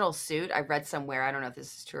original suit, I read somewhere, I don't know if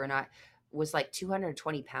this is true or not, was like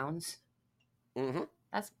 220 pounds? Mm-hmm.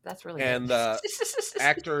 That's really and good.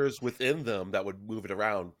 Actors within them that would move it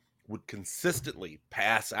around would consistently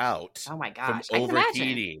pass out. Oh my gosh, from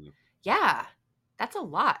overheating. Yeah, that's a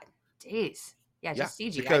lot. Jeez. Yeah, just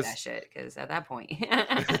CGI that shit because at that point,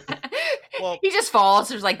 well, he just falls.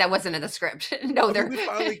 There's like that wasn't in the script. No,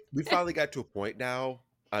 we finally got to a point now.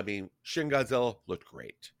 I mean, Shin Godzilla looked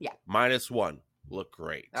great. Yeah, -1 looked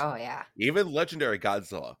great. Oh yeah. Even legendary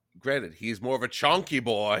Godzilla. Granted, he's more of a chunky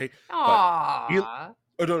boy. Aww.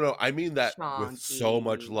 No, I mean that with so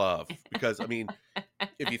much love. Because I mean,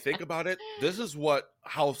 if you think about it, this is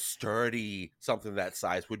how sturdy something that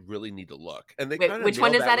size would really need to look. And they which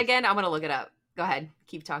one is that again? I'm gonna look it up. Go ahead,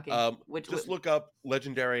 keep talking. Look up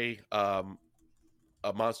legendary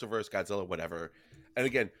MonsterVerse Godzilla, whatever. And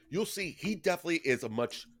again, you'll see he definitely is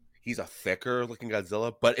he's a thicker looking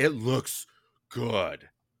Godzilla, but it looks good.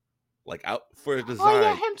 Like out for a design. Oh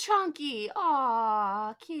yeah, him chunky.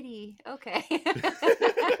 Aw, kitty. Okay.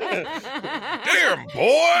 Damn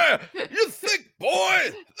boy, you thick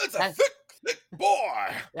boy. That's a thick Boy.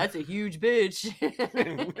 That's a huge bitch.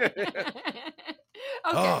 Okay.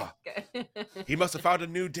 Oh, he must have found a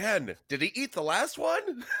new den. Did he eat the last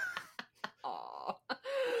one? Aw.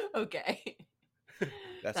 Okay.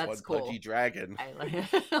 That's That's one cool. pudgy dragon. I like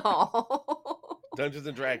Aw. Dungeons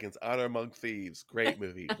and Dragons, Honor Among Thieves. Great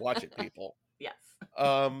movie. Watch it, people. Yes.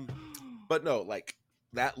 But no, like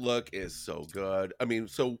that look is so good. I mean,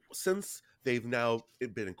 so since they've now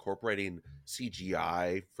been incorporating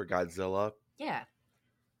CGI for Godzilla, Yeah.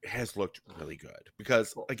 it has looked really good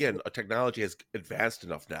because Cool. again, a technology has advanced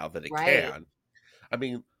enough now that it Right. can. I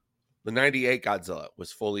mean, the 98 Godzilla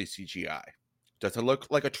was fully CGI. Does it look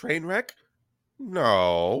like a train wreck?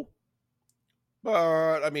 No.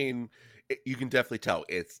 But I mean, you can definitely tell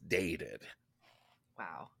it's dated.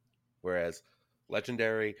 Wow. Whereas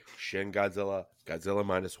Legendary, Shin Godzilla, Godzilla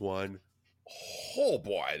 -1, oh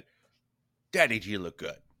boy, Daddy G look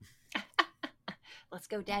good. Let's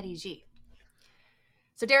go, Daddy G.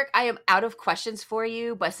 So Derek, I am out of questions for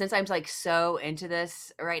you, but since I'm like so into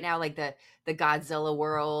this right now, like the Godzilla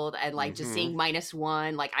world and like just seeing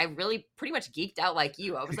 -1, like I really pretty much geeked out like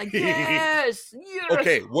you. I was like, yes, yes.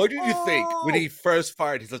 Okay, what did you think when Oh! he first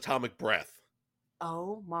fired his atomic breath?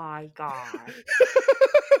 Oh my god.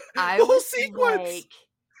 The I whole was sequence. like,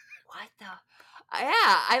 what the?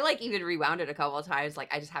 Yeah, I like even rewound it a couple of times.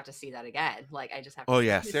 Like, I just have to see that again. Like, I just have to. Oh see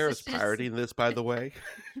yeah, it. Sarah's It's just- pirating this, by the way.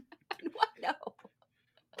 What? No,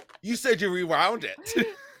 You said you rewound it.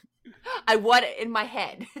 I want it in my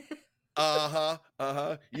head.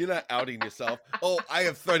 You're not outing yourself. Oh, I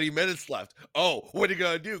have 30 minutes left. Oh, what are you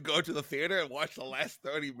gonna do? Go to the theater and watch the last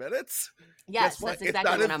 30 minutes? Yes, Guess what? that's It's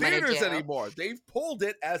exactly not what in I'm gonna theaters do. anymore. They've pulled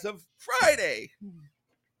it as of Friday.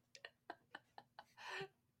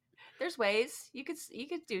 There's ways you could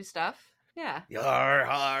do stuff. Yeah. Yar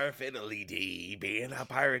har fiddly dee. Being a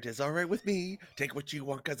pirate is alright with me. Take what you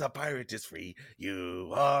want, cause a pirate is free.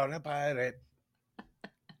 You are a pirate.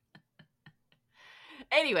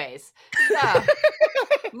 Anyways, so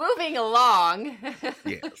moving along.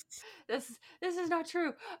 Yes. This is not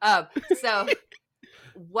true. So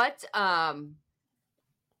what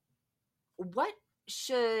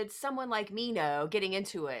should someone like me know getting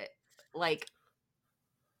into it? Like,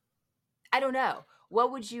 I don't know.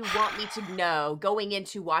 What would you want me to know going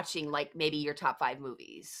into watching like maybe your top 5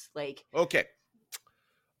 movies? Like, Okay.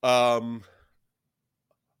 -1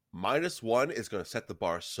 is gonna set the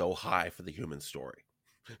bar so high for the human story.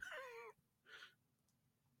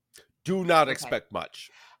 Do not Okay. expect much.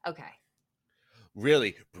 okay.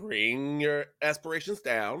 Really, bring your aspirations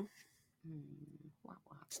down. Wah,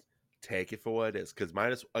 wah. Take it for what it is. Because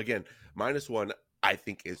 -1, I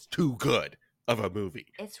think is too good of a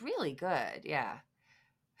movie. It's really good, yeah.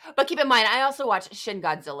 But keep in mind, I also watched Shin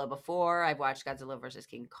Godzilla before. I've watched Godzilla versus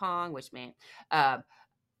King Kong, which I'm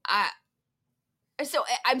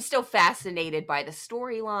still fascinated by the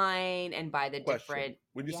storyline and by the different.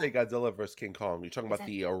 When you Yeah. say Godzilla vs. King Kong, you're talking Is about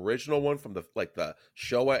that- the original one from the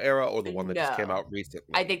Showa era, or the one that just came No. out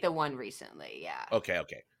recently? I think the one recently, yeah.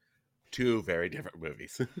 Okay. Two very different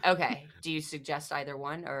movies. Okay. Do you suggest either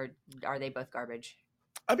one, or are they both garbage?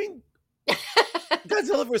 I mean,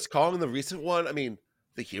 Godzilla vs. Kong, the recent one, I mean,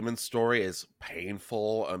 the human story is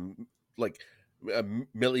painful.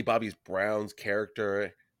 Millie Bobby Brown's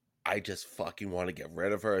character, I just fucking want to get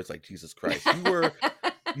rid of her. It's like, Jesus Christ.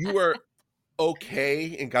 You were okay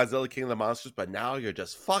in Godzilla King of the Monsters, but now you're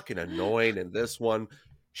just fucking annoying in this one.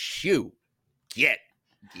 Shoo. Get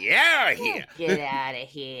out of here. Get out of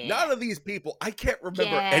here. None of these people, I can't remember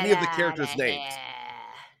Get any of the outta characters' names. here.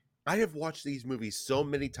 I have watched these movies so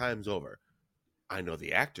many times over. I know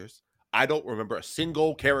the actors. I don't remember a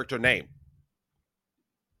single character name.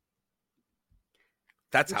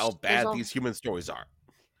 That's how bad these human stories are.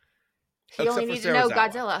 You only need to know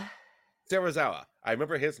Godzilla. Serizawa. I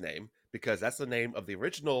remember his name because that's the name of the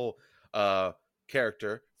original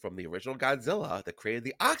character from the original Godzilla that created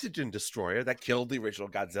the oxygen destroyer that killed the original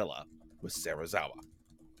Godzilla, was Serizawa.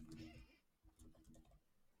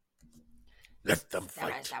 Let them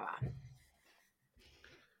fight.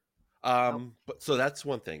 Serizawa. But so that's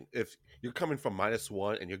one thing. If you're coming from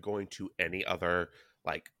 -1 and you're going to any other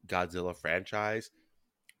like Godzilla franchise,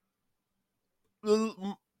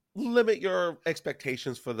 limit your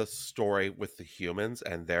expectations for the story with the humans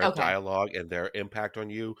and their dialogue and their impact on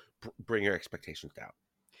you. Bring your expectations down.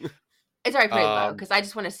 It's already pretty low because I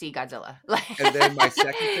just want to see Godzilla. And then my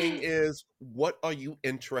second thing is, what are you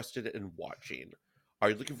interested in watching? Are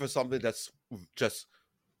you looking for something that's just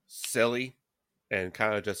silly and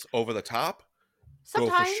kind of just over the top?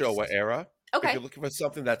 Sometimes. Go for Showa era. Okay. If you're looking for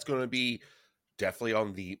something that's going to be definitely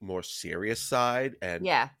on the more serious side and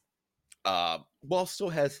While still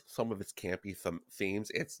has some of its campy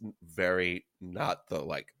themes, it's very not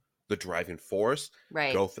the driving force.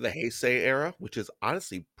 Right. Go for the Heisei era, which is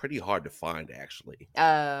honestly pretty hard to find actually.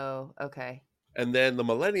 Oh, okay. And then the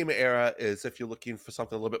Millennium era is if you're looking for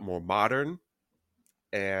something a little bit more modern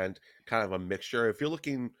and kind of a mixture. If you're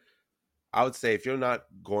looking, I would say if you're not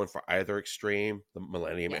going for either extreme, the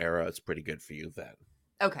Millennium Yeah. era is pretty good for you then.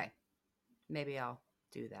 Okay. Maybe I'll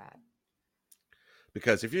do that.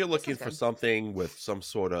 Because if you're That looking sounds for good. something with some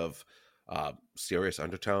sort of serious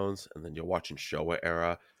undertones and then you're watching Showa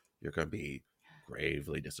era, you're going to be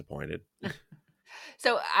gravely disappointed.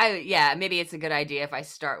 So maybe it's a good idea if I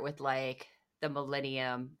start with like the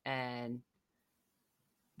Millennium and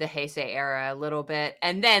the Heisei era a little bit,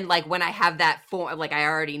 and then like when I have that form, like I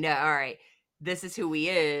already know, all right, this is who he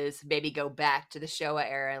is. Maybe go back to the Showa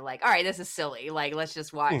era, like, all right, this is silly. Like, let's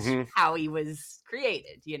just watch Mm-hmm. how he was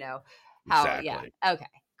created. You know, how? Yeah. Exactly. Okay.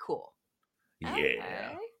 Cool. Yeah.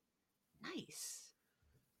 Okay. Nice.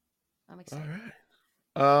 I'm All excited.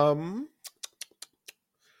 right.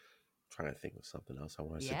 Trying to think of something else I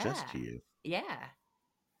want to suggest Yeah. to you. Yeah.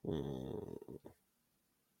 Hmm.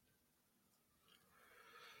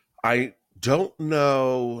 I don't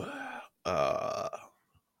know. Uh,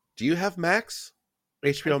 do you have Max?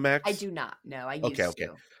 HBO I Max? do not. No, I Okay, used okay.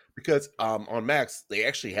 to. Because on Max they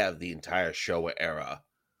actually have the entire Showa era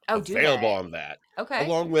Oh, do available they? on that, Okay.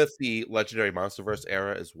 along with the Legendary Monsterverse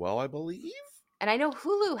era as well, I believe. And I know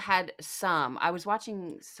Hulu had some. I was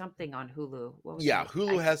watching something on Hulu. What was Yeah, it?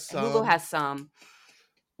 Hulu has Hulu some, has some.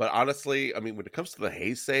 but honestly, I mean, when it comes to the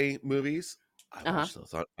Heisei movies, Uh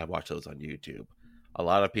huh. I watch those on YouTube. A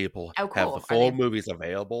lot of people Oh, have the cool. Are full they? movies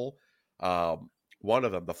available. One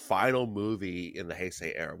of them, the final movie in the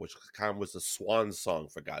Heisei era, which kind of was the swan song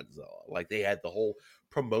for Godzilla. Like they had the whole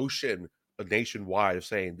promotion nationwide of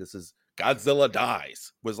saying this is Godzilla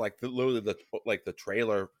dies, was like literally the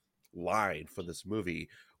trailer line for this movie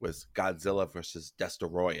was Godzilla versus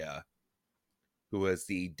Destoroyah, who is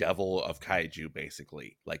the devil of kaiju,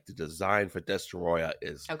 basically. Like the design for Destoroyah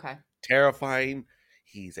is Okay. terrifying.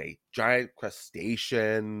 He's a giant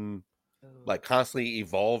crustacean, Ooh. like constantly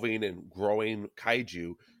evolving and growing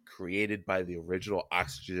kaiju created by the original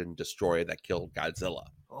oxygen destroyer that killed Godzilla.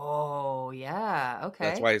 Oh, yeah. That's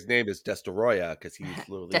Okay. why his name is Destoroyah, because he's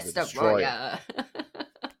literally the destroyer. Destoroyah.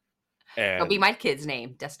 That'll be And my kid's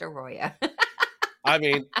name, Destoroyah. I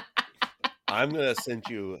mean, I'm gonna send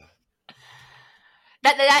you.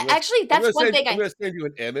 Actually, that's one thing I'm I. gonna send you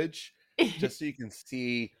an image just so you can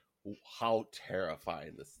see how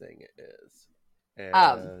terrifying this thing is.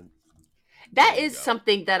 um, And there that you is go.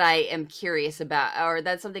 something that I am curious about, or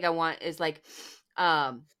that's something I want is like,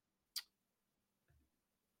 um,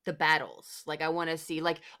 the battles. Like I want to see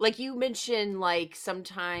like you mentioned like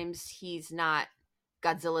sometimes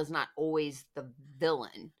Godzilla's not always the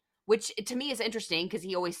villain, which to me is interesting because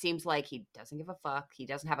he always seems like he doesn't give a fuck. He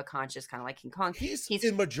doesn't have a conscience, kind of like King Kong. He's He's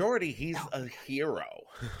in majority. He's oh, a hero.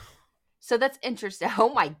 so that's interesting. Oh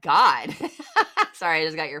my god. Sorry, I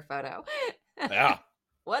just got your photo. Yeah,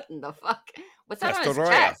 What in the fuck? What's that on his Destoroyah.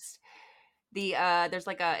 chest? There's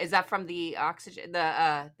like a is that from the oxygen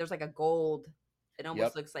there's like a gold, it almost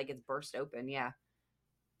Yep. looks like it's burst open. Yeah.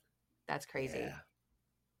 That's crazy.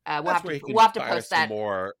 Yeah. We'll That's where you we'll can have to fire post some that.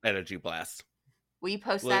 more energy blasts. Will you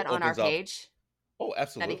post Really that on our opens up. page? Oh,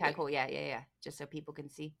 That'd be kind of absolutely. cool. Yeah, yeah, yeah. Just so people can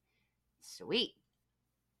see. Sweet.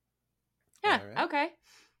 All Yeah. right. Okay.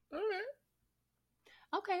 All right.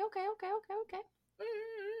 Okay. Okay. Okay. Okay.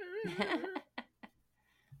 Okay.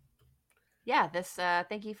 Yeah. This.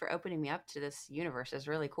 Thank you for opening me up to this universe. It's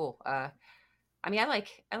really cool. I mean, I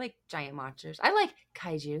like giant monsters. I like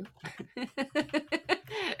kaiju.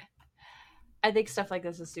 I think stuff like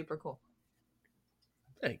this is super cool.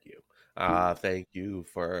 Thank you. Thank you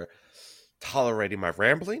for tolerating my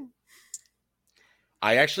rambling.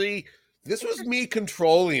 This was me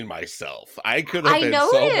controlling myself. I could have I been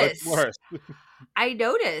so much noticed. worse. I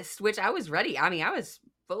noticed, which I was ready. I mean, I was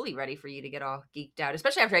fully ready for you to get all geeked out,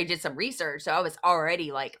 especially after I did some research. So I was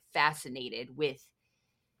already like fascinated with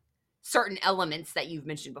certain elements that you've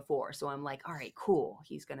mentioned before. So I'm like, all right, cool.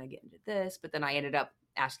 He's going to get into this. But then I ended up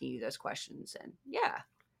asking you those questions. And yeah,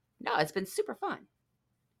 no, it's been super fun.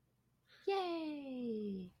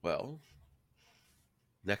 Yay. Well,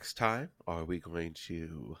 next time, are we going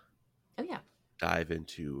to Oh, yeah. dive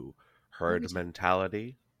into Maybe herd so.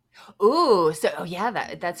 mentality? Ooh, so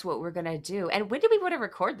yeah, that's what we're gonna do. And when do we want to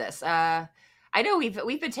record this? I know we've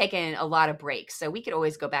been taking a lot of breaks, so we could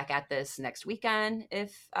always go back at this next weekend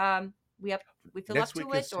if we feel up Next to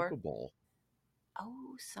week is it. Or Super Bowl.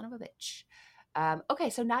 oh, son of a bitch. Okay,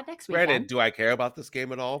 so not next Granted, weekend. do I care about this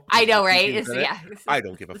game at all? I Because know, with two right? teams in it, Yeah. I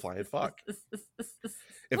don't give a flying fuck. If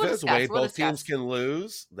We'll there's a way discuss. We'll both teams discuss. can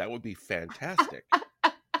lose, that would be fantastic.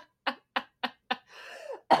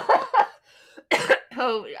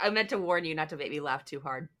 Oh, I meant to warn you not to make me laugh too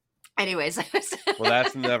hard. Anyways. Well,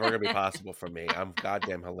 that's never going to be possible for me. I'm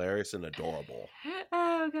goddamn hilarious and adorable.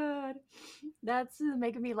 Oh god, that's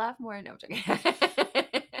making me laugh more. No, I'm joking.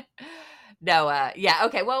 No, yeah,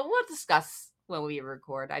 okay. Well, we'll discuss when we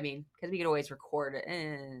record. I mean, because we could always record it,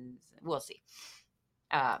 and we'll see.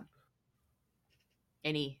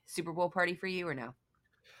 Any Super Bowl party for you or no?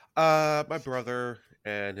 My brother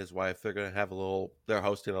and his wife, they're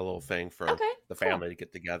hosting a little thing for Okay, the cool. family to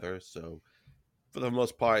get together. So for the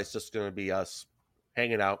most part, it's just going to be us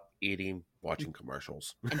hanging out, eating, watching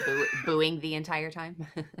commercials. And booing the entire time.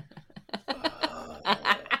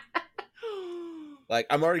 Like,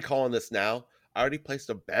 I'm already calling this now. I already placed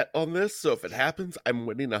a bet on this, so if it happens, I'm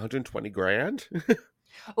winning 120 grand.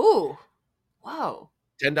 Ooh, whoa.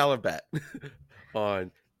 $10 bet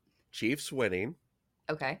on Chiefs winning,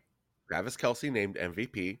 Okay. Travis Kelce named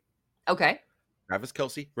MVP, Okay. Travis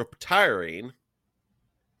Kelce retiring,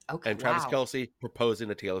 Okay. and Travis Wow. Kelce proposing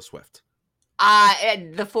to Taylor Swift.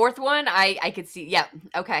 And the fourth one, I could see. Yeah.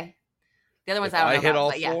 Okay. The other ones If I don't know hit about, all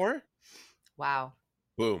but yeah. four, Wow.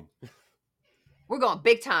 boom. We're going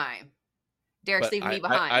big time. Derek's But leaving me I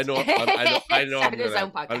behind. know Started his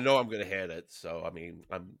own podcast. I know I'm gonna hit it. So I mean,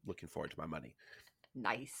 I'm looking forward to my money.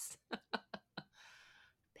 Nice.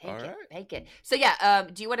 All right. Bake it. So yeah,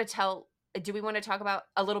 do we want to talk about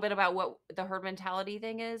a little bit about what the herd mentality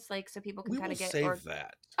thing is, like, so people can We kind will of get save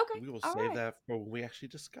that. Okay. We will All save right. that for when we actually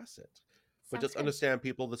discuss it. But Sounds just good. understand,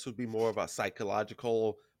 people, this would be more of a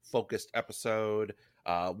psychological focused episode.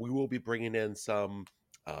 We will be bringing in some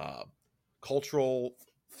cultural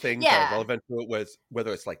things that are relevant to it, with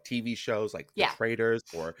whether it's like TV shows like The Traitors,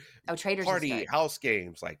 or Traitors party house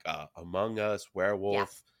games like Among Us,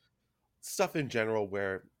 Werewolf, stuff in general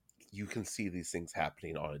where you can see these things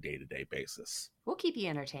happening on a day-to-day basis. We'll keep you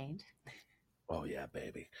entertained. Oh yeah,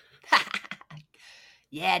 baby.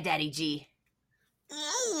 Yeah, Daddy G.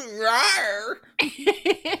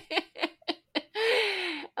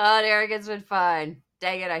 Oh, Derek, it's been fun.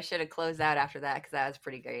 Dang it, I should have closed out after that, because that was a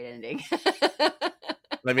pretty great ending.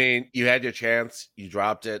 I mean, you had your chance, you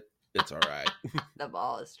dropped it. It's all right. The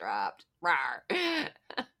ball is dropped. Rawr. Rawr.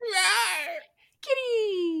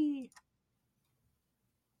 Kitty.